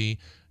quantity,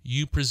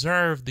 you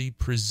preserve the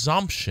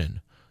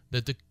presumption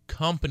that the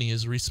company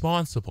is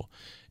responsible.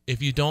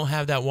 If you don't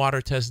have that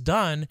water test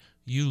done,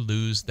 you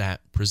lose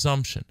that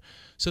presumption.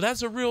 So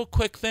that's a real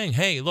quick thing.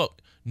 Hey,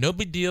 look, no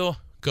big deal.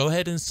 Go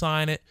ahead and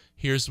sign it.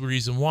 Here's the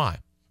reason why.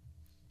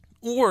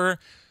 Or,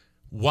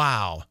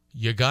 wow,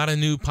 you got a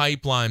new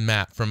pipeline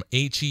map from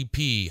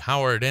HEP,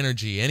 Howard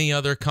Energy, any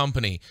other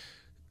company.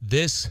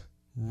 This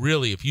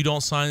really, if you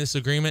don't sign this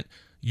agreement,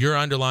 your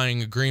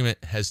underlying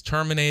agreement has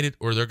terminated,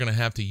 or they're going to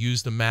have to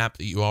use the map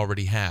that you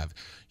already have.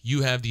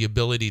 You have the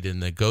ability to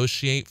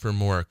negotiate for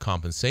more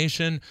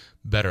compensation,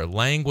 better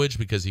language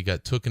because you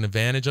got taken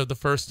advantage of the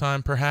first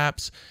time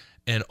perhaps,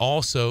 and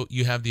also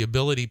you have the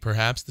ability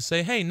perhaps to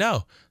say, hey,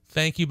 no,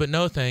 thank you, but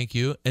no thank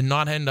you, and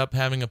not end up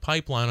having a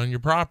pipeline on your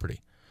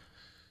property.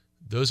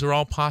 Those are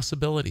all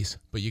possibilities,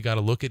 but you got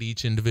to look at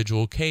each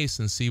individual case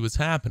and see what's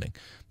happening.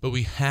 But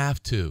we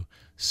have to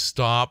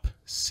stop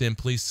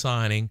simply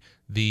signing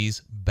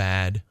these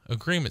bad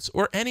agreements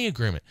or any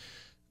agreement.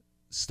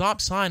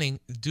 Stop signing,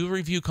 do a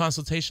review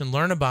consultation,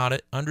 learn about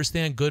it,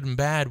 understand good and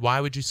bad.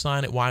 Why would you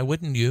sign it? Why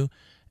wouldn't you?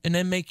 And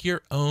then make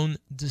your own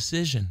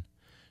decision.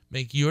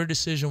 Make your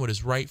decision what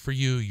is right for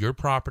you, your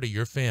property,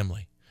 your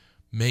family.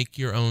 Make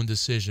your own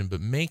decision,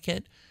 but make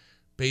it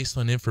based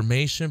on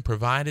information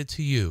provided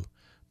to you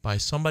by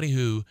somebody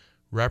who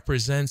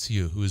represents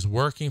you, who's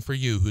working for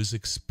you, who's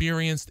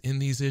experienced in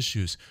these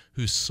issues,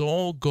 whose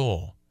sole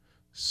goal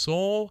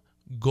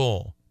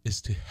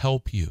is to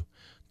help you,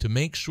 to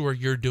make sure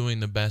you're doing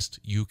the best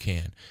you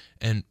can.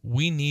 And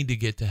we need to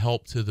get to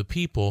help to the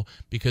people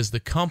because the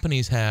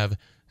companies have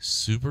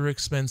super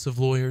expensive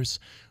lawyers,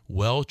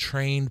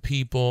 well-trained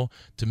people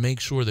to make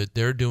sure that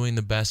they're doing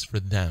the best for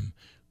them.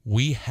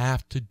 We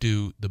have to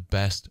do the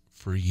best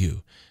for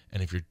you.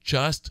 And if you're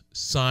just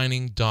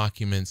signing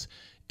documents,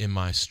 in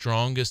my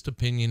strongest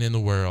opinion in the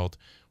world,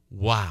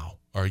 wow,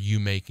 are you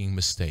making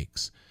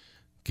mistakes?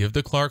 Give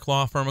the Clark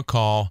Law Firm a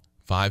call,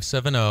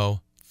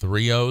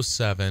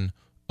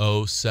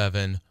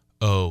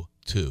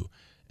 570-307-0702.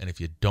 And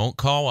if you don't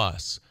call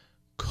us,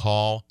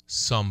 call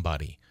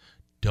somebody.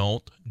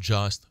 Don't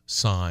just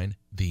sign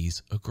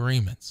these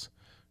agreements.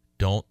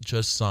 Don't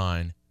just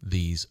sign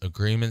these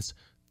agreements.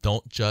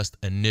 Don't just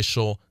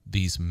initial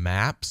these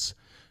maps.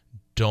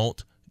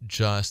 Don't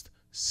just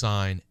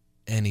sign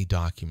any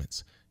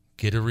documents.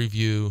 Get a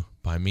review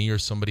by me or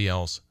somebody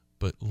else,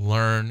 but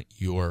learn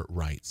your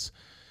rights.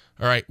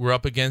 All right, we're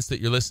up against it.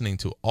 You're listening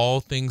to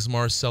All Things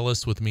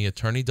Marcellus with me,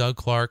 Attorney Doug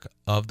Clark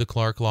of the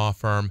Clark Law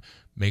Firm.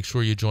 Make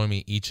sure you join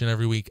me each and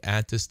every week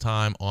at this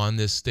time on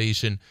this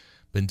station.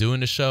 Been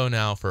doing the show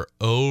now for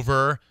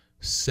over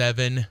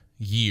 7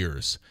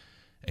 years.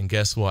 And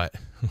guess what?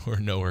 We're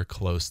nowhere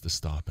close to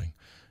stopping.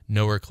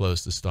 Nowhere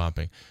close to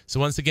stopping. So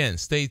once again,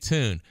 stay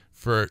tuned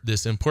for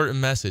this important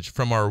message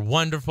from our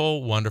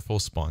wonderful, wonderful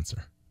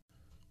sponsor.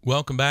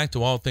 Welcome back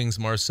to All Things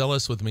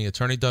Marcellus with me,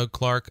 Attorney Doug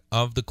Clark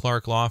of the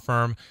Clark Law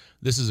Firm.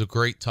 This is a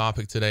great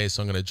topic today,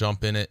 so I'm going to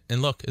jump in it.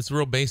 And look, it's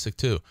real basic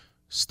too.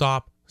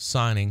 Stop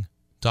signing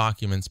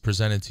documents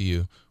presented to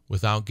you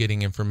without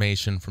getting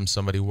information from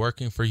somebody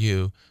working for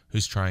you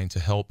who's trying to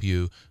help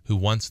you, who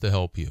wants to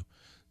help you.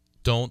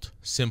 Don't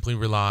simply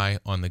rely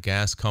on the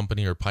gas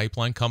company or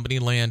pipeline company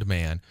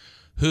landman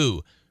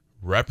who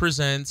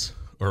represents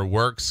or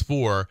works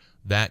for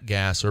that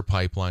gas or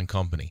pipeline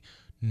company,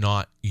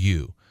 not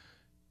you.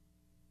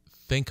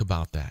 Think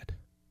about that.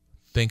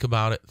 Think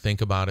about it,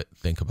 think about it,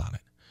 think about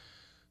it.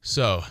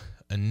 So,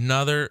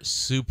 another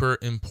super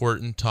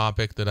important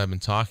topic that I've been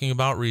talking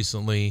about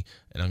recently,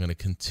 and I'm going to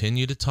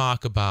continue to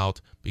talk about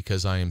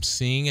because I am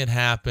seeing it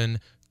happen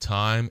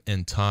time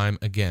and time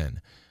again.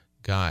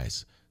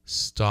 Guys,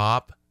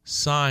 stop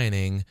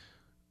signing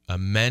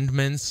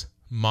amendments,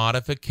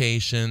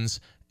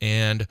 modifications,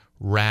 and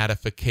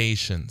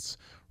ratifications.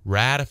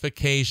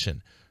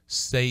 Ratification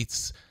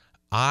states,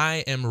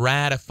 I am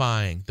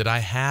ratifying that I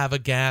have a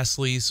gas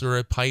lease or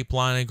a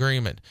pipeline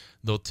agreement.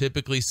 They'll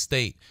typically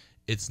state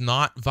it's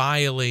not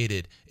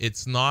violated,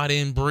 it's not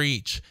in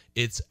breach,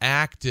 it's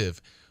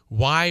active.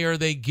 Why are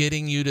they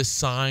getting you to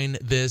sign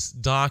this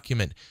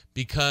document?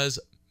 Because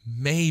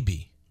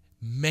maybe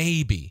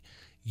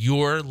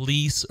your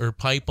lease or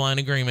pipeline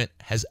agreement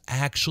has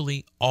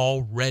actually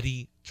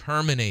already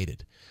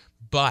terminated.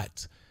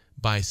 But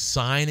by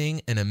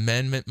signing an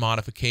amendment,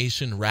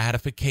 modification,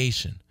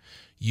 ratification,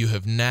 you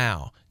have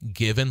now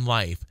given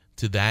life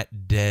to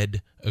that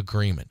dead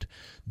agreement.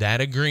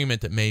 That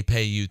agreement that may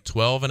pay you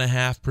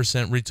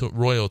 12.5%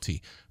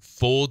 royalty,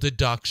 full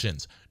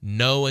deductions,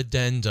 no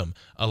addendum,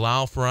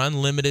 allow for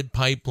unlimited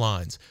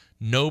pipelines,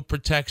 no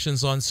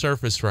protections on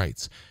surface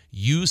rights.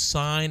 You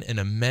sign an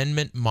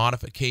amendment,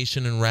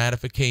 modification, and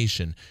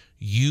ratification,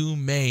 you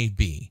may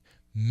be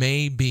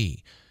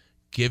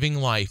giving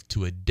life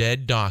to a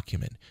dead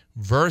document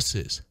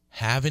versus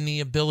having the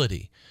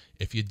ability,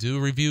 if you do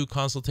review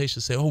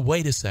consultation, say, oh,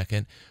 wait a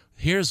second,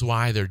 Here's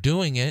why they're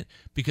doing it,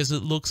 because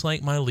it looks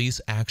like my lease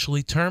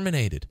actually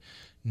terminated.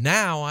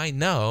 Now I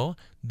know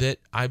that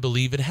I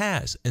believe it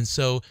has. And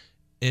so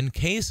in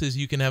cases,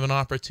 you can have an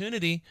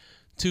opportunity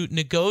to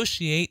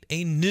negotiate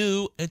a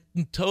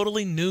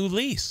totally new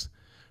lease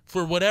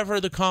for whatever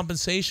the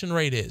compensation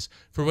rate is,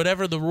 for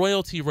whatever the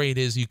royalty rate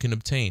is you can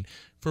obtain,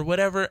 for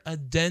whatever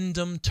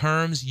addendum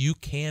terms you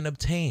can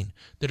obtain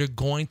that are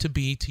going to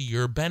be to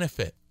your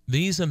benefit.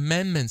 These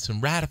amendments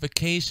and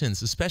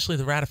ratifications, especially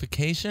the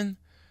ratification,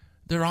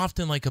 they're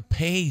often like a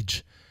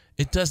page.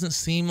 It doesn't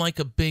seem like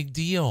a big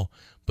deal,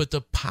 but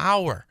the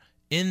power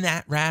in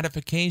that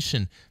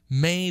ratification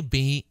may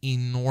be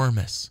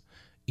enormous,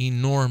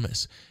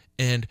 enormous.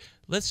 And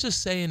let's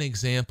just say an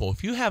example.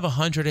 If you have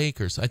 100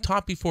 acres, I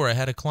taught before, I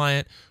had a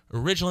client,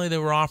 originally they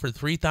were offered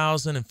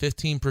 $3,000 and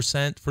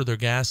 15% for their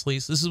gas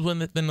lease. This is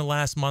within the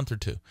last month or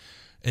two.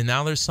 And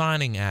now they're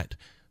signing at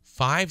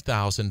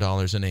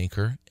 $5,000 an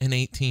acre and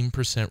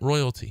 18%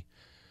 royalty.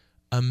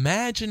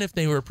 Imagine if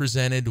they were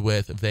presented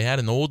with, if they had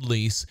an old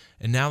lease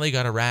and now they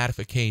got a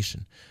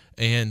ratification,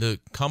 and the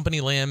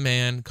company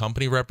landman,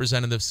 company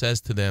representative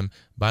says to them,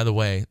 by the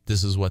way,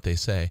 this is what they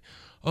say,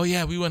 oh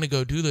yeah, we want to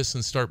go do this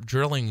and start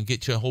drilling and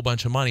get you a whole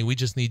bunch of money. We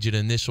just need you to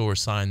initial or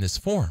sign this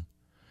form.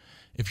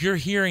 If you're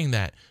hearing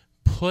that,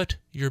 put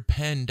your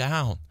pen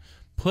down.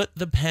 Put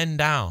the pen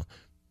down.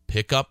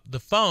 Pick up the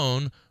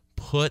phone.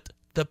 Put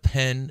the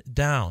pen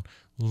down.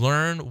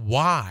 Learn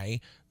why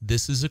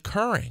this is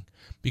occurring,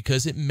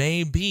 because it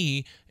may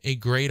be a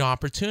great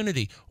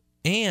opportunity.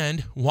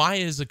 And why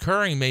it is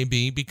occurring may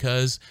be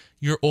because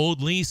your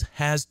old lease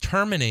has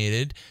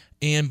terminated,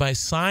 and by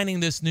signing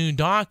this new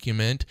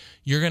document,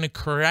 you're going to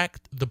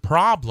correct the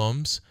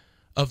problems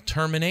of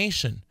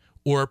termination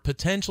or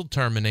potential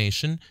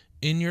termination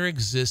in your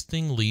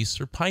existing lease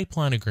or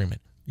pipeline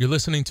agreement. You're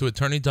listening to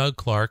Attorney Doug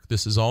Clark.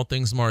 This is All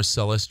Things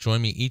Marcellus.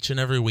 Join me each and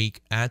every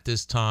week at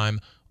this time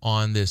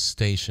on this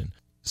station.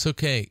 It's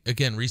okay.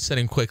 Again,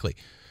 resetting quickly.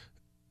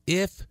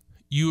 If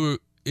you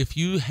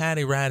had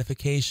a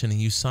ratification and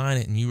you sign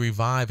it and you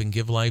revive and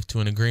give life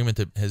to an agreement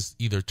that has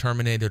either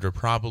terminated or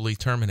probably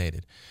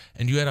terminated,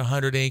 and you had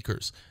 100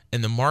 acres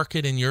and the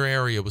market in your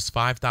area was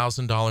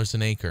 $5,000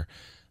 an acre,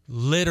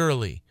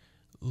 literally,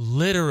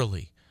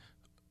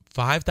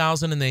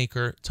 $5,000 an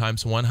acre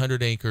times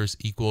 100 acres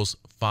equals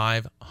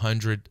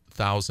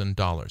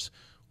 $500,000,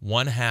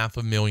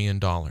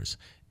 $500,000.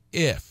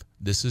 If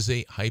this is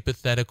a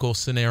hypothetical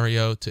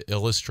scenario to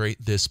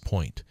illustrate this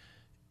point,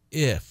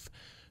 if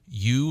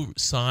you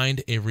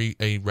signed a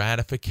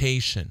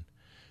ratification,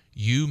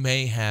 you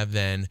may have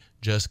then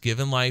just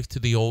given life to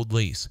the old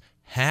lease.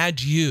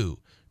 Had you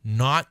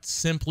not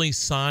simply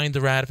signed the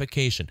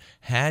ratification,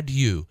 had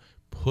you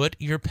put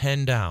your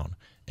pen down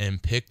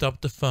and picked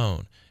up the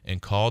phone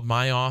and called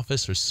my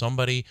office or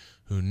somebody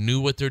who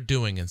knew what they're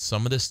doing, and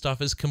some of this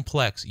stuff is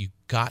complex, you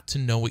got to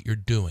know what you're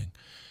doing.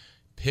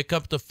 Pick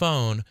up the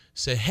phone,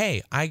 say,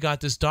 hey, I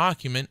got this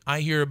document. I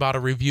hear about a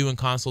review and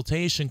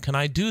consultation. Can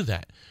I do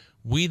that?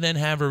 We then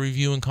have a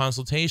review and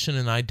consultation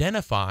and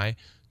identify,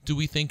 do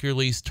we think your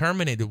lease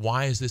terminated?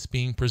 Why is this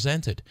being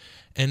presented?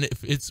 And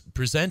if it's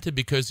presented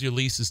because your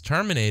lease is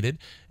terminated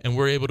and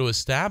we're able to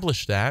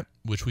establish that,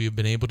 which we have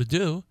been able to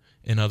do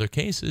in other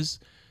cases,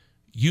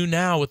 you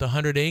now with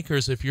 100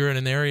 acres, if you're in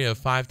an area of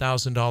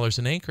 $5,000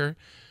 an acre,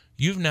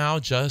 you've now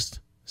just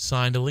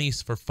signed a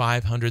lease for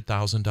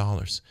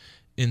 $500,000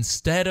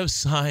 instead of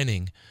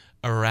signing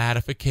a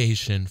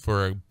ratification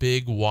for a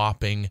big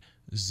whopping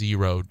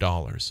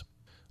 $0.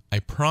 I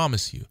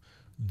promise you,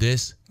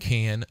 this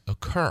can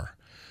occur.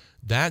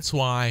 That's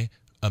why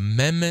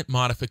amendment,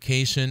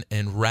 modification,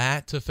 and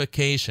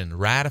ratification,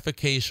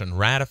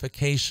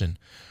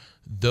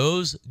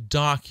 those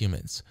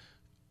documents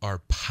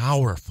are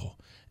powerful,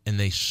 and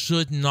they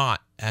should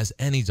not, as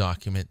any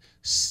document,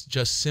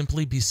 just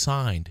simply be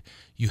signed.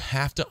 You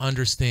have to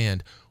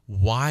understand,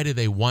 why do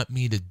they want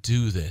me to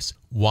do this?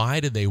 Why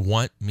do they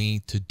want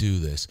me to do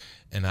this?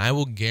 And I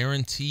will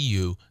guarantee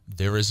you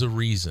there is a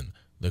reason.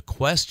 The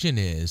question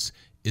is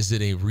it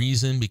a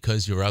reason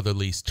because your other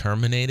lease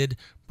terminated?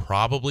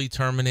 Probably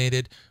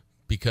terminated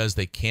because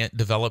they can't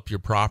develop your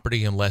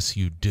property unless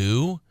you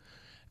do.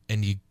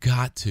 And you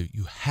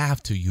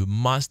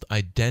must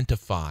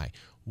identify,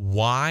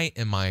 why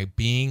am I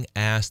being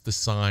asked to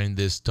sign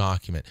this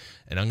document?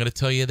 And I'm going to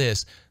tell you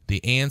this,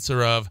 the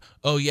answer of,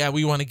 oh yeah,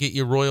 we want to get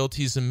you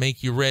royalties and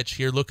make you rich.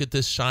 Here, look at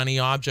this shiny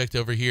object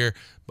over here.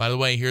 By the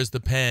way, here's the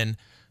pen,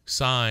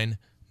 sign.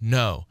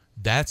 No,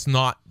 that's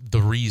not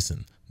the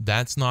reason.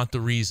 That's not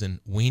the reason.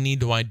 We need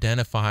to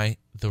identify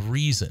the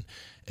reason.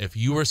 If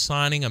you are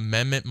signing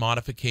amendment,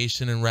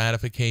 modification, and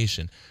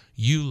ratification,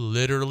 you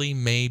literally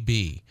may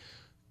be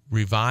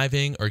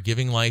reviving or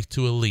giving life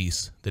to a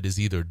lease that is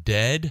either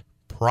dead,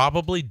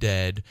 probably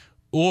dead,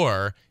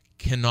 or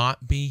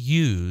cannot be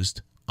used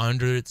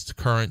under its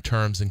current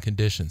terms and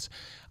conditions.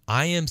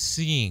 I am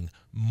seeing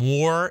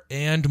more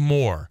and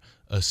more,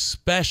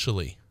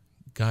 especially,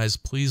 guys,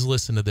 please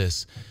listen to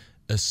this,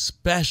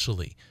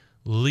 especially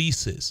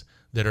leases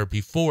that are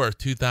before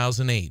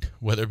 2008,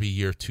 whether it be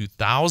year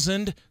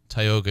 2000,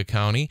 Tioga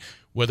County,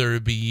 whether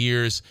it be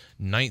years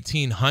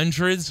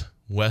 1900s,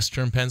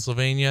 Western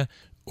Pennsylvania,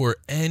 or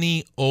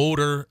any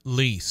older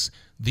lease.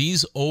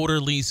 These older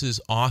leases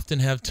often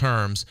have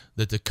terms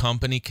that the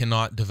company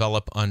cannot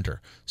develop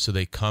under. So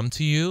they come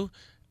to you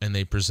and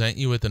they present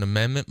you with an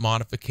amendment,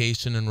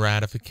 modification, and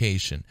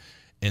ratification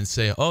and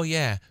say, oh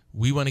yeah,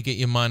 we want to get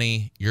you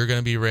money. You're going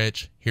to be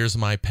rich. Here's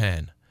my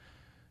pen.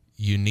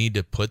 You need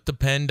to put the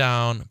pen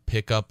down,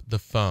 pick up the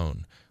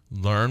phone,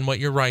 learn what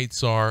your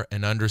rights are,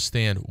 and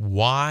understand,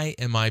 why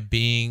am I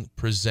being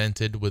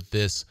presented with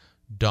this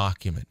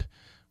document?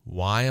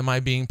 Why am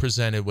I being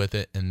presented with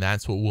it? And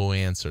that's what we'll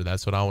answer.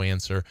 That's what I'll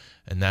answer,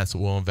 and that's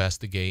what we'll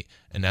investigate,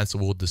 and that's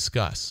what we'll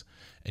discuss.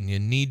 And you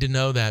need to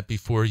know that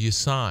before you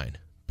sign,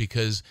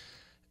 because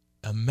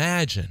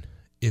imagine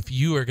if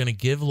you are going to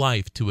give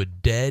life to a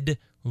dead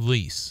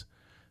lease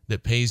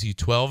that pays you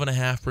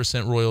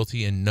 12.5%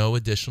 royalty and no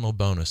additional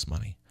bonus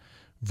money,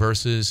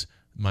 versus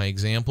my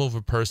example of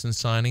a person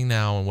signing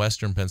now in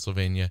Western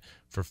Pennsylvania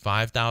for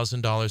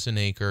 $5,000 an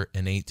acre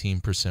and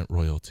 18%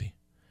 royalty.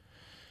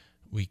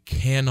 We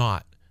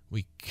cannot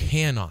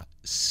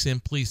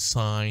simply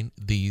sign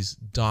these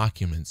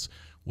documents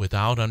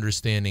without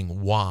understanding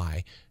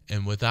why,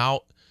 and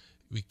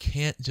we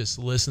can't just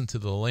listen to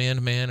the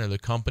landman or the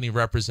company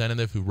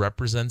representative who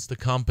represents the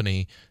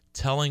company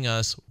telling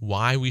us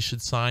why we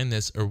should sign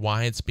this or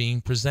why it's being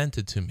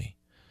presented to me.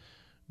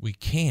 We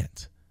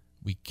can't,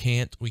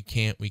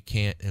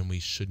 and we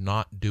should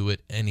not do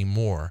it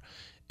anymore.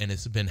 And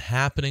it's been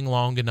happening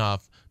long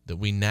enough that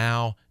we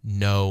now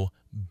know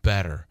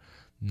better.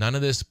 None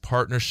of this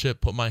partnership,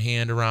 put my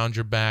hand around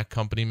your back,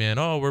 company man,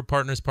 oh, we're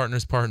partners.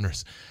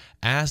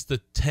 Ask the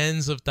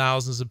tens of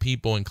thousands of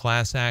people in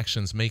class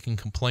actions making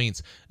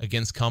complaints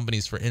against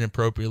companies for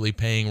inappropriately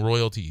paying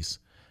royalties.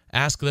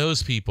 Ask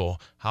those people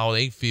how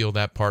they feel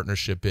that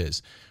partnership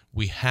is.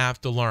 We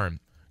have to learn.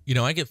 You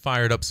know, I get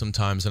fired up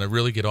sometimes, and I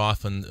really get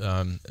off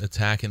on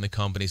attacking the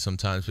company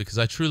sometimes, because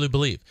I truly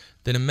believe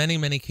that in many,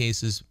 many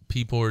cases,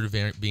 people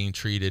are being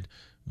treated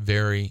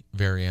very,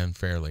 very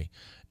unfairly.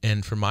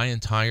 And for my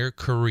entire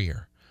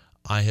career,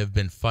 I have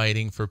been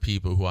fighting for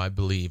people who I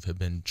believe have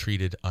been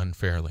treated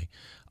unfairly.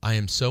 I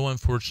am so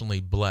unfortunately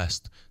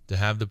blessed to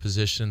have the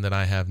position that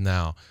I have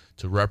now,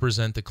 to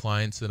represent the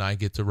clients that I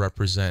get to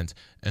represent,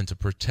 and to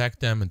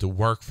protect them and to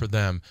work for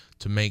them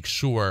to make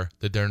sure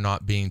that they're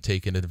not being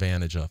taken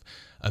advantage of.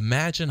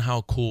 Imagine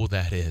how cool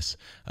that is.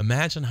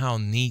 Imagine how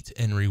neat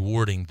and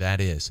rewarding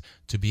that is,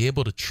 to be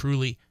able to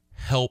truly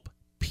help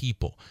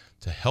people.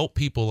 To help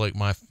people like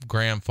my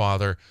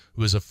grandfather,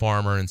 who is a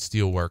farmer and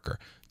steel worker.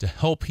 To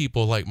help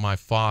people like my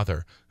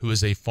father, who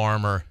is a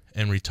farmer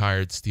and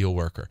retired steel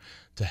worker.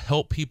 To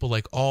help people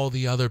like all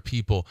the other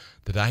people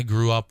that I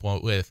grew up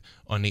with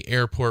on the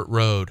Airport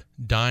Road,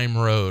 Dime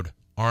Road,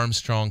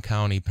 Armstrong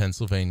County,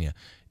 Pennsylvania.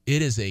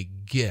 It is a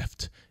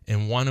gift,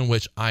 and one in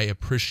which I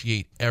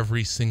appreciate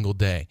every single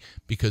day,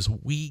 because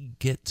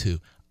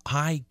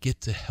I get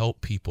to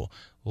help people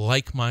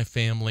like my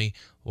family,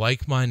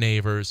 like my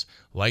neighbors,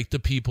 like the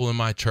people in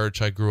my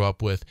church I grew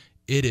up with.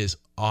 It is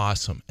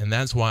awesome. And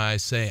that's why I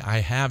say I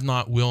have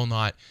not, will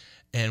not,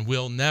 and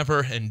will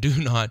never and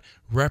do not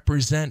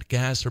represent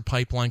gas or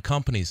pipeline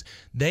companies.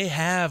 They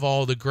have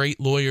all the great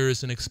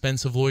lawyers and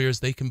expensive lawyers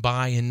they can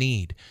buy and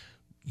need.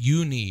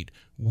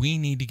 We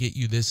need to get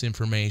you this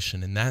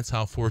information, and that's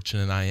how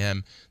fortunate I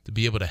am to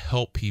be able to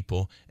help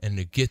people and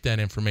to get that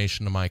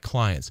information to my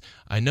clients.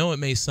 I know it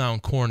may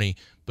sound corny,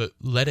 but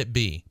let it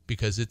be,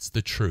 because it's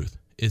the truth.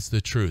 It's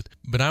the truth.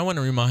 But I want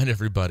to remind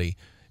everybody,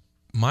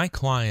 my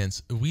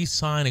clients, we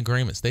sign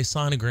agreements. They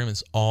sign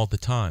agreements all the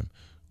time.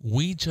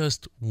 We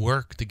just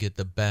work to get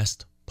the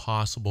best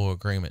possible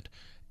agreement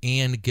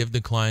and give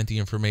the client the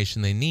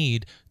information they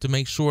need to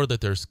make sure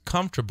that they're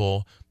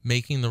comfortable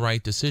making the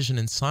right decision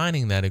and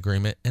signing that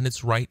agreement, and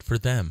it's right for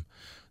them.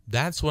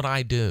 That's what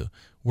I do.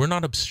 We're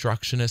not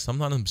obstructionists. I'm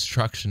not an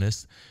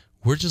obstructionist.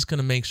 We're just going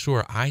to make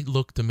sure, I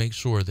look to make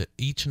sure that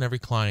each and every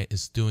client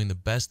is doing the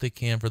best they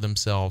can for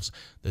themselves,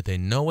 that they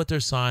know what they're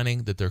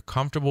signing, that they're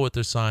comfortable with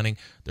their signing,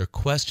 their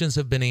questions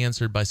have been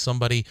answered by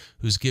somebody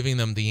who's giving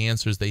them the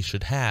answers they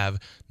should have,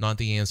 not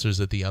the answers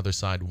that the other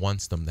side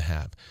wants them to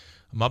have.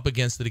 I'm up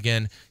against it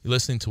again. You're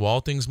listening to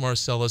All Things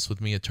Marcellus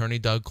with me, Attorney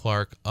Doug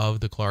Clark of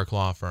the Clark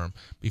Law Firm.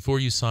 Before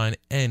you sign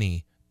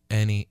any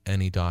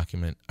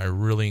document, I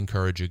really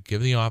encourage you,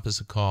 give the office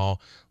a call,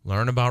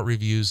 learn about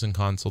reviews and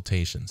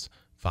consultations.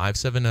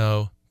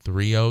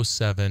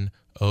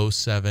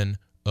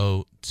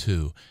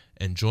 570-307-0702.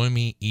 And join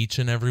me each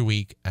and every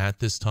week at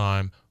this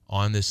time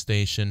on this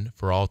station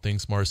for All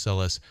Things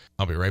Marcellus.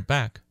 I'll be right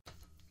back.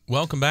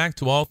 Welcome back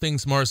to All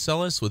Things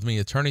Marcellus with me,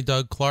 Attorney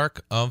Doug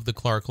Clark of the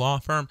Clark Law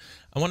Firm.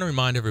 I want to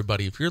remind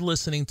everybody, if you're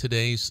listening to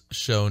today's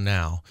show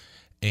now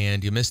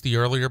and you missed the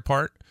earlier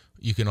part,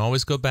 you can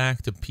always go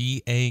back to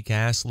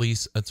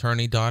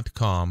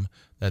pagasleaseattorney.com.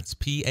 That's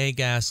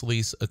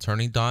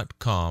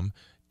pagasleaseattorney.com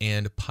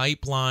and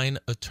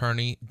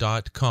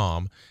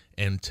pipelineattorney.com.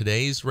 And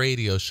today's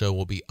radio show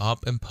will be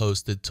up and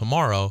posted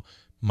tomorrow,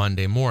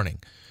 Monday morning,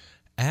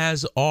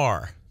 as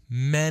are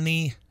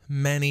many,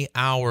 many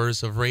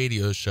hours of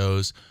radio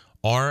shows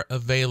are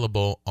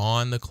available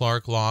on the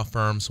Clark Law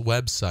Firm's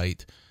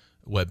websites,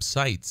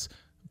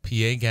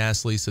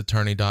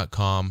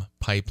 pagasleaseattorney.com,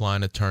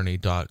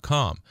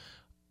 pipelineattorney.com,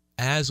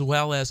 as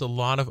well as a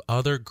lot of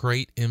other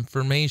great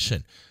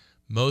information.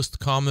 Most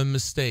common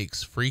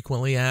mistakes,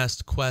 frequently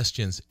asked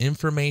questions,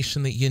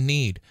 information that you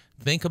need.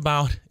 Think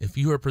about if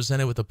you are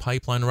presented with a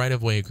pipeline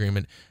right-of-way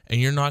agreement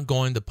and you're not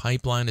going to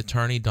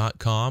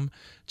pipelineattorney.com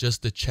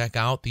just to check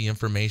out the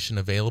information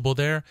available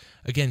there.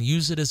 Again,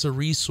 use it as a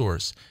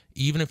resource,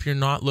 even if you're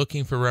not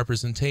looking for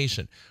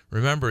representation.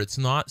 Remember, it's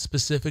not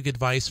specific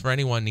advice for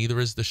anyone, neither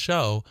is the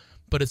show,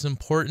 but it's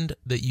important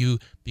that you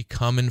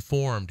become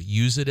informed.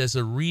 Use it as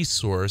a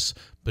resource,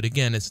 but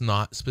again, it's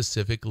not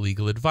specific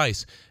legal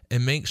advice.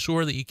 And make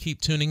sure that you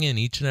keep tuning in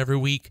each and every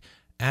week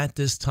at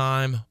this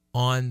time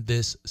on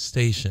this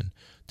station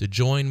to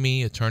join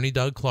me, Attorney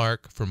Doug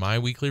Clark, for my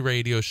weekly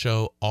radio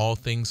show, All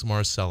Things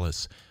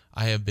Marcellus.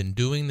 I have been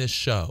doing this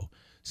show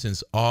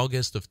since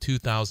August of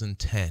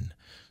 2010.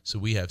 So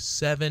we have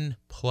 7+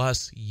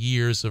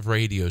 years of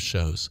radio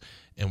shows,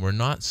 and we're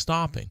not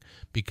stopping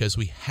because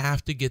we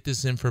have to get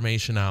this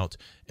information out,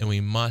 and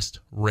we must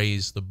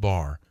raise the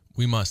bar.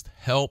 We must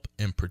help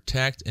and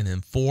protect and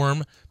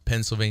inform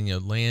Pennsylvania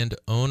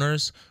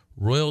landowners,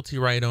 royalty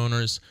right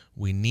owners.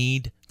 We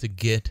need to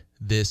get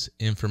this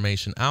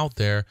information out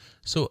there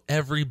so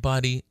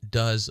everybody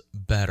does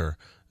better.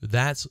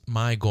 That's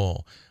my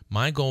goal.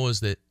 My goal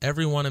is that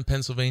everyone in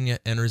Pennsylvania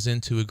enters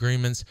into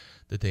agreements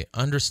that they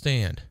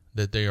understand,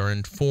 that they are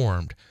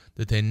informed,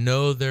 that they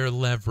know their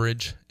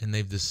leverage, and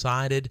they've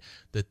decided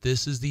that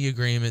this is the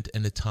agreement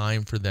and the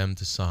time for them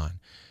to sign.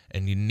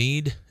 And you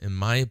need, in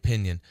my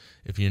opinion,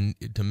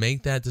 to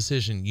make that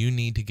decision, you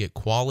need to get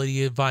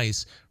quality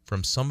advice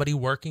from somebody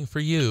working for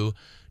you,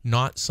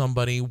 not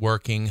somebody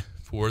working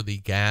for the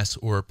gas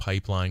or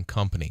pipeline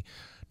company.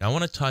 Now, I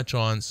want to touch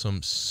on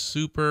some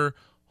super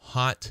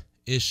hot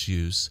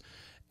issues.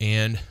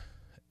 And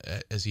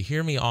as you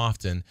hear me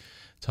often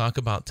talk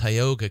about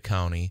Tioga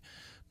County,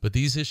 but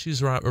these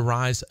issues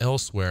arise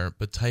elsewhere.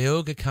 But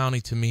Tioga County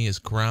to me is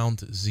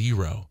ground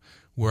zero,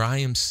 where I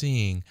am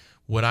seeing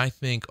what I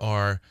think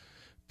are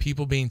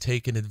people being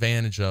taken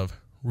advantage of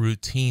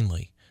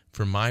routinely.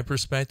 From my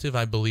perspective,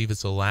 I believe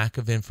it's a lack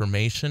of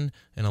information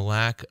and a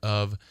lack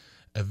of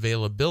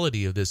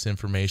availability of this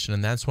information,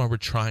 and that's why we're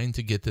trying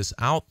to get this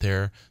out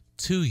there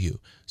to you.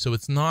 So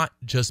it's not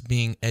just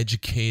being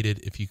educated,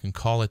 if you can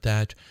call it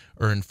that,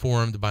 or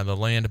informed by the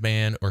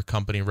landman or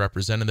company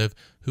representative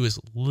who is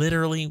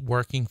literally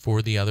working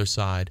for the other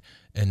side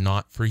and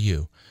not for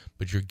you.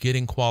 But you're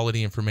getting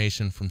quality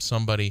information from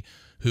somebody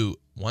who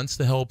wants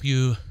to help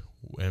you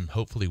and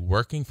hopefully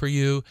working for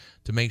you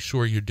to make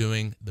sure you're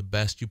doing the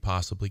best you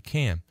possibly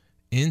can.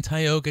 In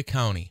Tioga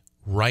County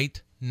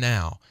right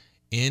now,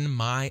 in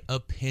my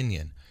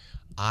opinion,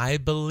 I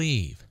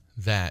believe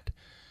that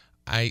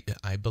I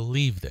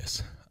believe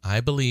this.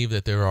 I believe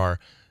that there are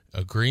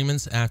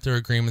agreements after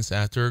agreements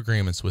after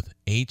agreements with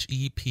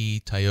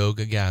HEP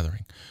Tioga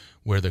Gathering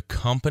where the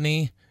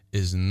company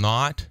is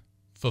not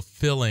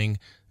fulfilling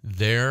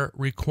their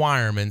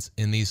requirements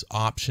in these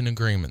option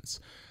agreements.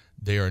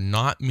 They are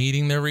not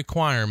meeting their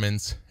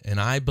requirements, and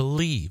I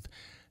believe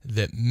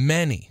that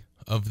many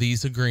of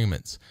these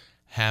agreements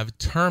have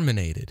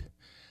terminated,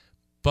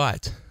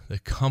 but the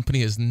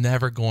company is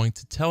never going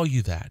to tell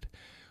you that.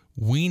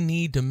 We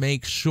need to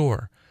make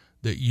sure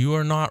that you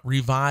are not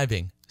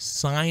reviving,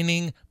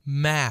 signing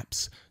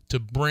maps to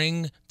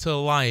bring to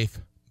life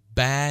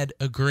bad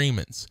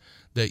agreements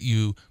that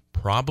you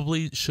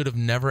probably should have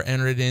never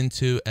entered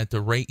into at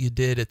the rate you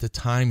did at the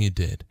time you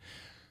did.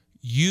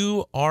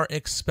 You are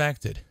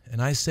expected,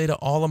 and I say to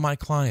all of my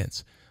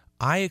clients,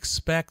 I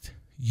expect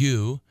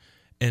you,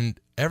 and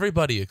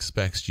everybody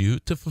expects you,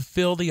 to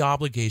fulfill the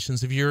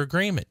obligations of your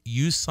agreement.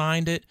 You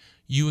signed it,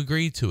 you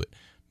agreed to it.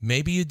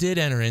 Maybe you did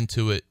enter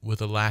into it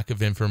with a lack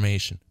of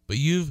information, but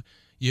you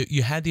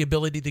had the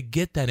ability to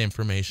get that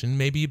information.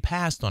 Maybe you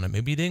passed on it.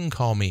 Maybe you didn't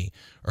call me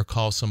or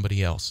call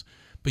somebody else.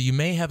 But you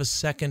may have a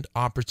second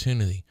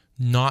opportunity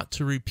not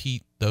to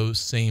repeat those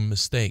same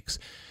mistakes.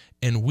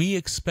 And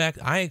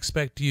I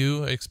expect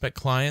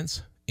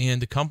clients,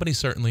 and the company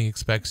certainly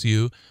expects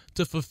you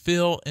to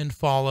fulfill and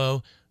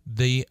follow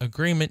the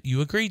agreement you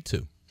agreed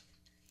to.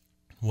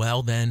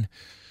 Well, then,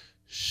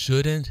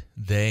 shouldn't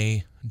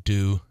they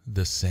do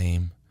the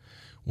same?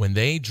 When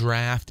they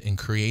draft and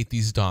create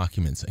these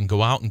documents and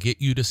go out and get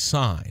you to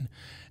sign,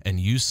 and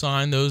you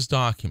sign those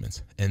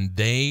documents, and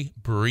they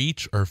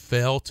breach or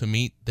fail to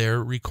meet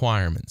their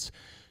requirements,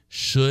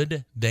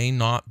 should they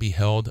not be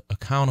held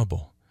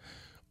accountable?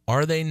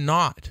 Are they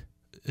not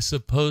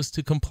supposed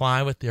to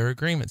comply with their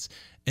agreements?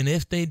 And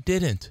if they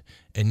didn't,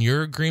 and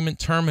your agreement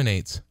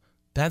terminates,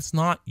 that's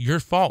not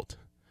your fault.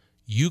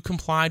 You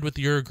complied with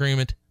your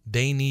agreement.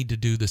 They need to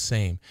do the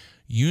same.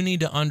 You need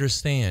to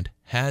understand,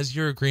 has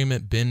your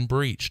agreement been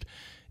breached?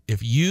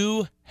 If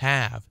you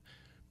have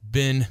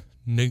been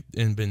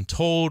and been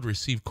told,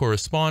 received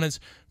correspondence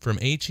from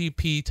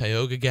HEP,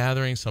 Tioga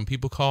Gathering, some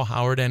people call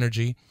Howard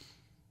Energy,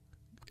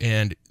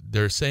 and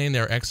they're saying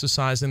they're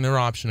exercising their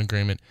option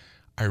agreement,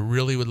 I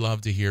really would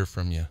love to hear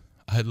from you.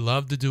 I'd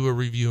love to do a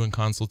review and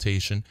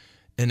consultation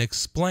and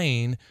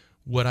explain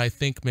what I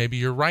think maybe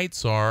your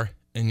rights are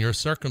in your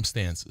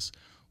circumstances.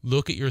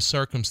 Look at your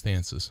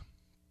circumstances.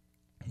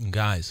 And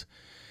guys,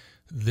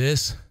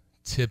 this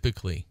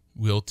typically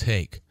will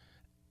take,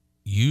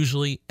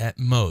 usually at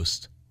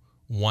most,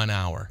 1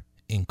 hour,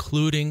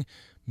 including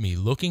me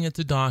looking at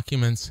the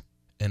documents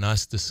and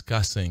us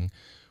discussing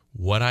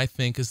what I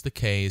think is the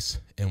case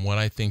and what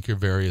I think your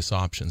various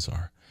options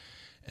are.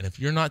 And if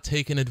you're not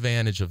taking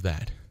advantage of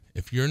that,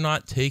 I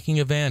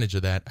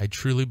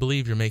truly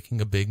believe you're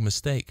making a big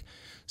mistake.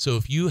 So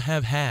if you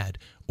have had,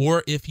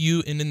 or if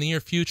you in the near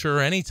future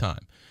or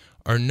anytime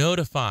are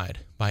notified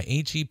by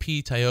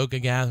HEP Tioga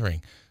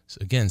Gathering, so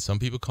again, some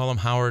people call them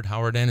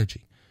Howard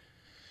Energy,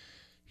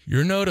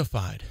 you're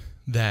notified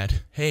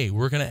that, hey,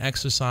 we're going to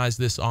exercise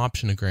this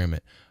option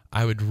agreement,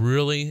 I would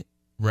really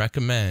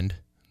recommend,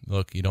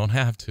 look, you don't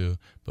have to,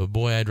 but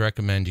boy, I'd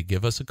recommend you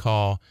give us a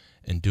call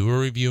and do a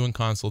review and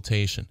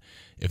consultation.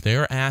 If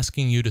they're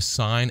asking you to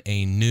sign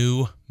a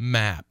new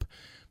map,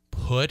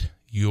 put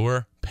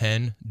your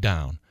pen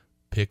down,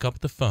 pick up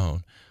the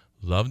phone,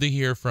 love to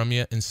hear from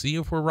you, and see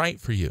if we're right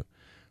for you.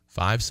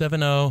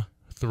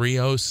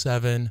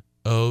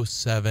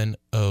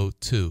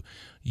 570-307-0702.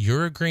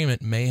 Your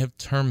agreement may have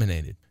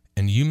terminated,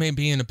 and you may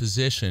be in a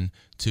position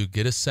to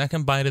get a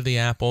second bite of the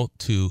apple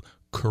to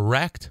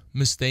correct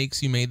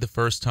mistakes you made the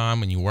first time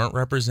when you weren't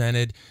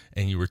represented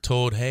and you were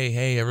told,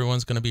 hey,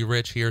 everyone's going to be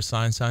rich here,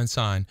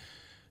 sign.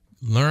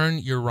 Learn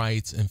your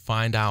rights and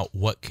find out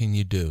what can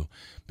you do,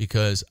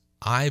 because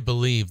I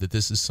believe that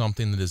this is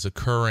something that is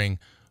occurring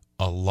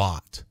a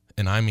lot,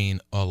 and I mean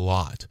a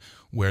lot,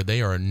 where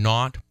they are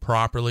not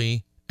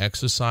properly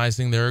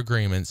exercising their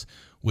agreements,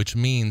 which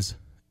means,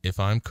 if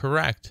I'm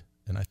correct,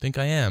 and I think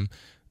I am,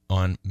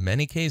 on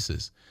many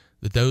cases,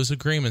 that those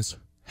agreements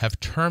have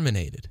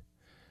terminated.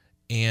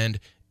 And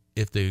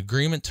if the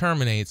agreement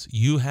terminates,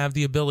 you have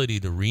the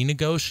ability to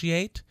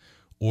renegotiate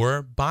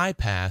or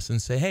bypass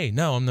and say, hey,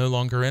 no, I'm no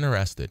longer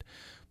interested.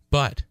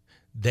 But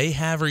they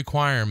have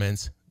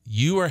requirements.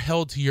 You are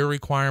held to your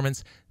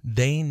requirements.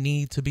 They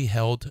need to be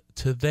held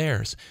to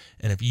theirs.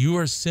 And if you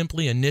are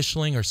simply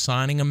initialing or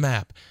signing a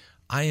map,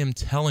 I am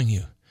telling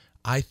you,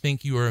 I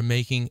think you are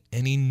making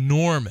an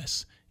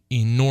enormous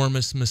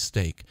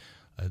mistake.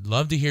 I'd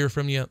love to hear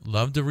from you.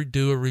 Love to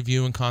do a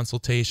review and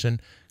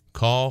consultation.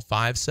 Call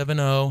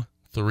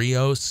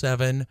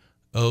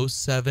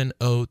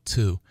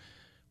 570-307-0702.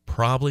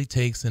 Probably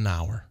takes an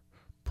hour.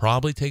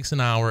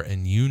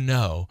 And you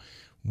know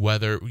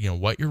whether,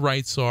 what your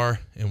rights are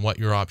and what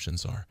your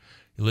options are.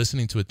 You're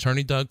listening to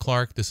Attorney Doug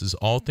Clark. This is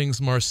All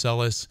Things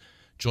Marcellus.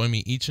 Join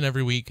me each and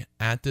every week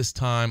at this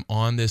time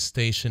on this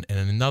station.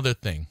 And another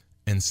thing,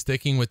 and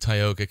sticking with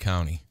Tioga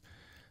County,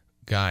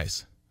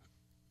 guys,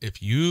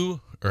 if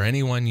you or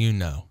anyone you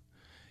know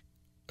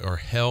are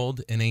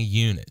held in a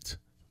unit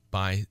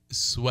by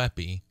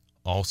SWEPI,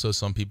 also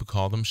some people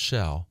call them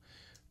Shell,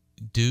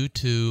 due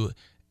to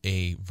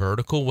a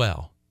vertical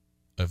well,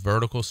 a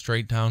vertical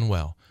straight down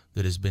well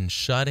that has been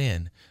shut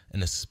in,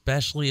 and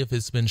especially if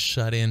it's been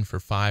shut in for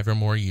 5 or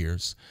more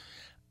years,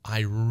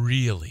 I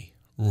really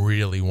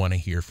want to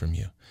hear from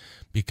you,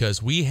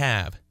 because we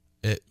have,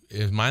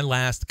 in my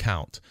last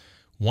count,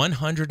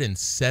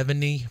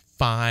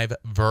 175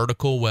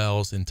 vertical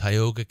wells in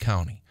Tioga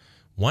County.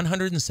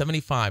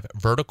 175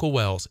 vertical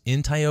wells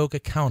in Tioga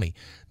County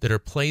that are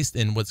placed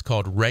in what's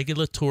called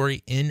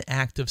regulatory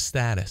inactive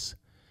status,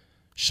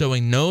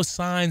 showing no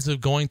signs of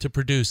going to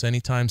produce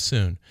anytime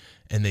soon.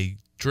 And they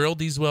drilled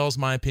these wells,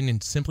 in my opinion,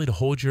 simply to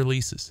hold your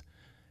leases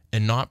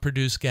and not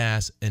produce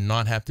gas and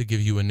not have to give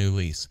you a new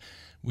lease.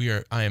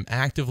 I am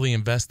actively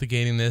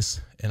investigating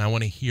this, and I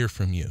want to hear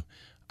from you.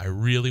 I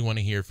really want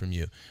to hear from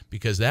you,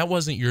 because that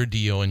wasn't your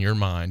deal in your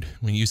mind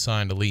when you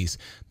signed a lease.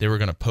 They were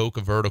going to poke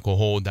a vertical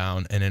hole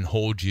down and then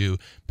hold you,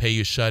 pay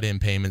you shut-in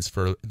payments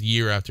for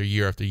year after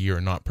year after year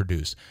and not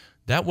produce.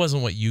 That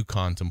wasn't what you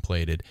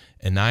contemplated,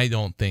 and I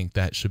don't think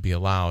that should be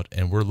allowed,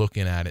 and we're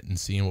looking at it and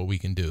seeing what we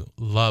can do.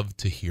 Love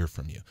to hear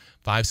from you.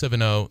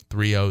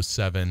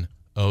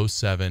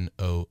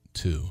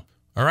 570-307-0702.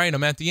 All right,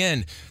 I'm at the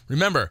end.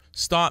 Remember,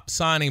 stop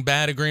signing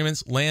bad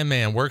agreements.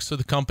 Landman works for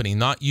the company,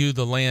 not you,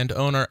 the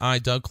landowner. I,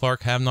 Doug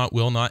Clark, have not,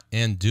 will not,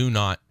 and do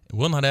not,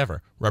 will not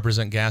ever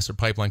represent gas or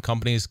pipeline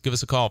companies. Give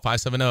us a call,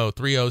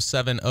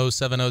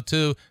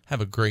 570-307-0702.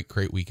 Have a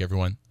great week,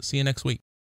 everyone. See you next week.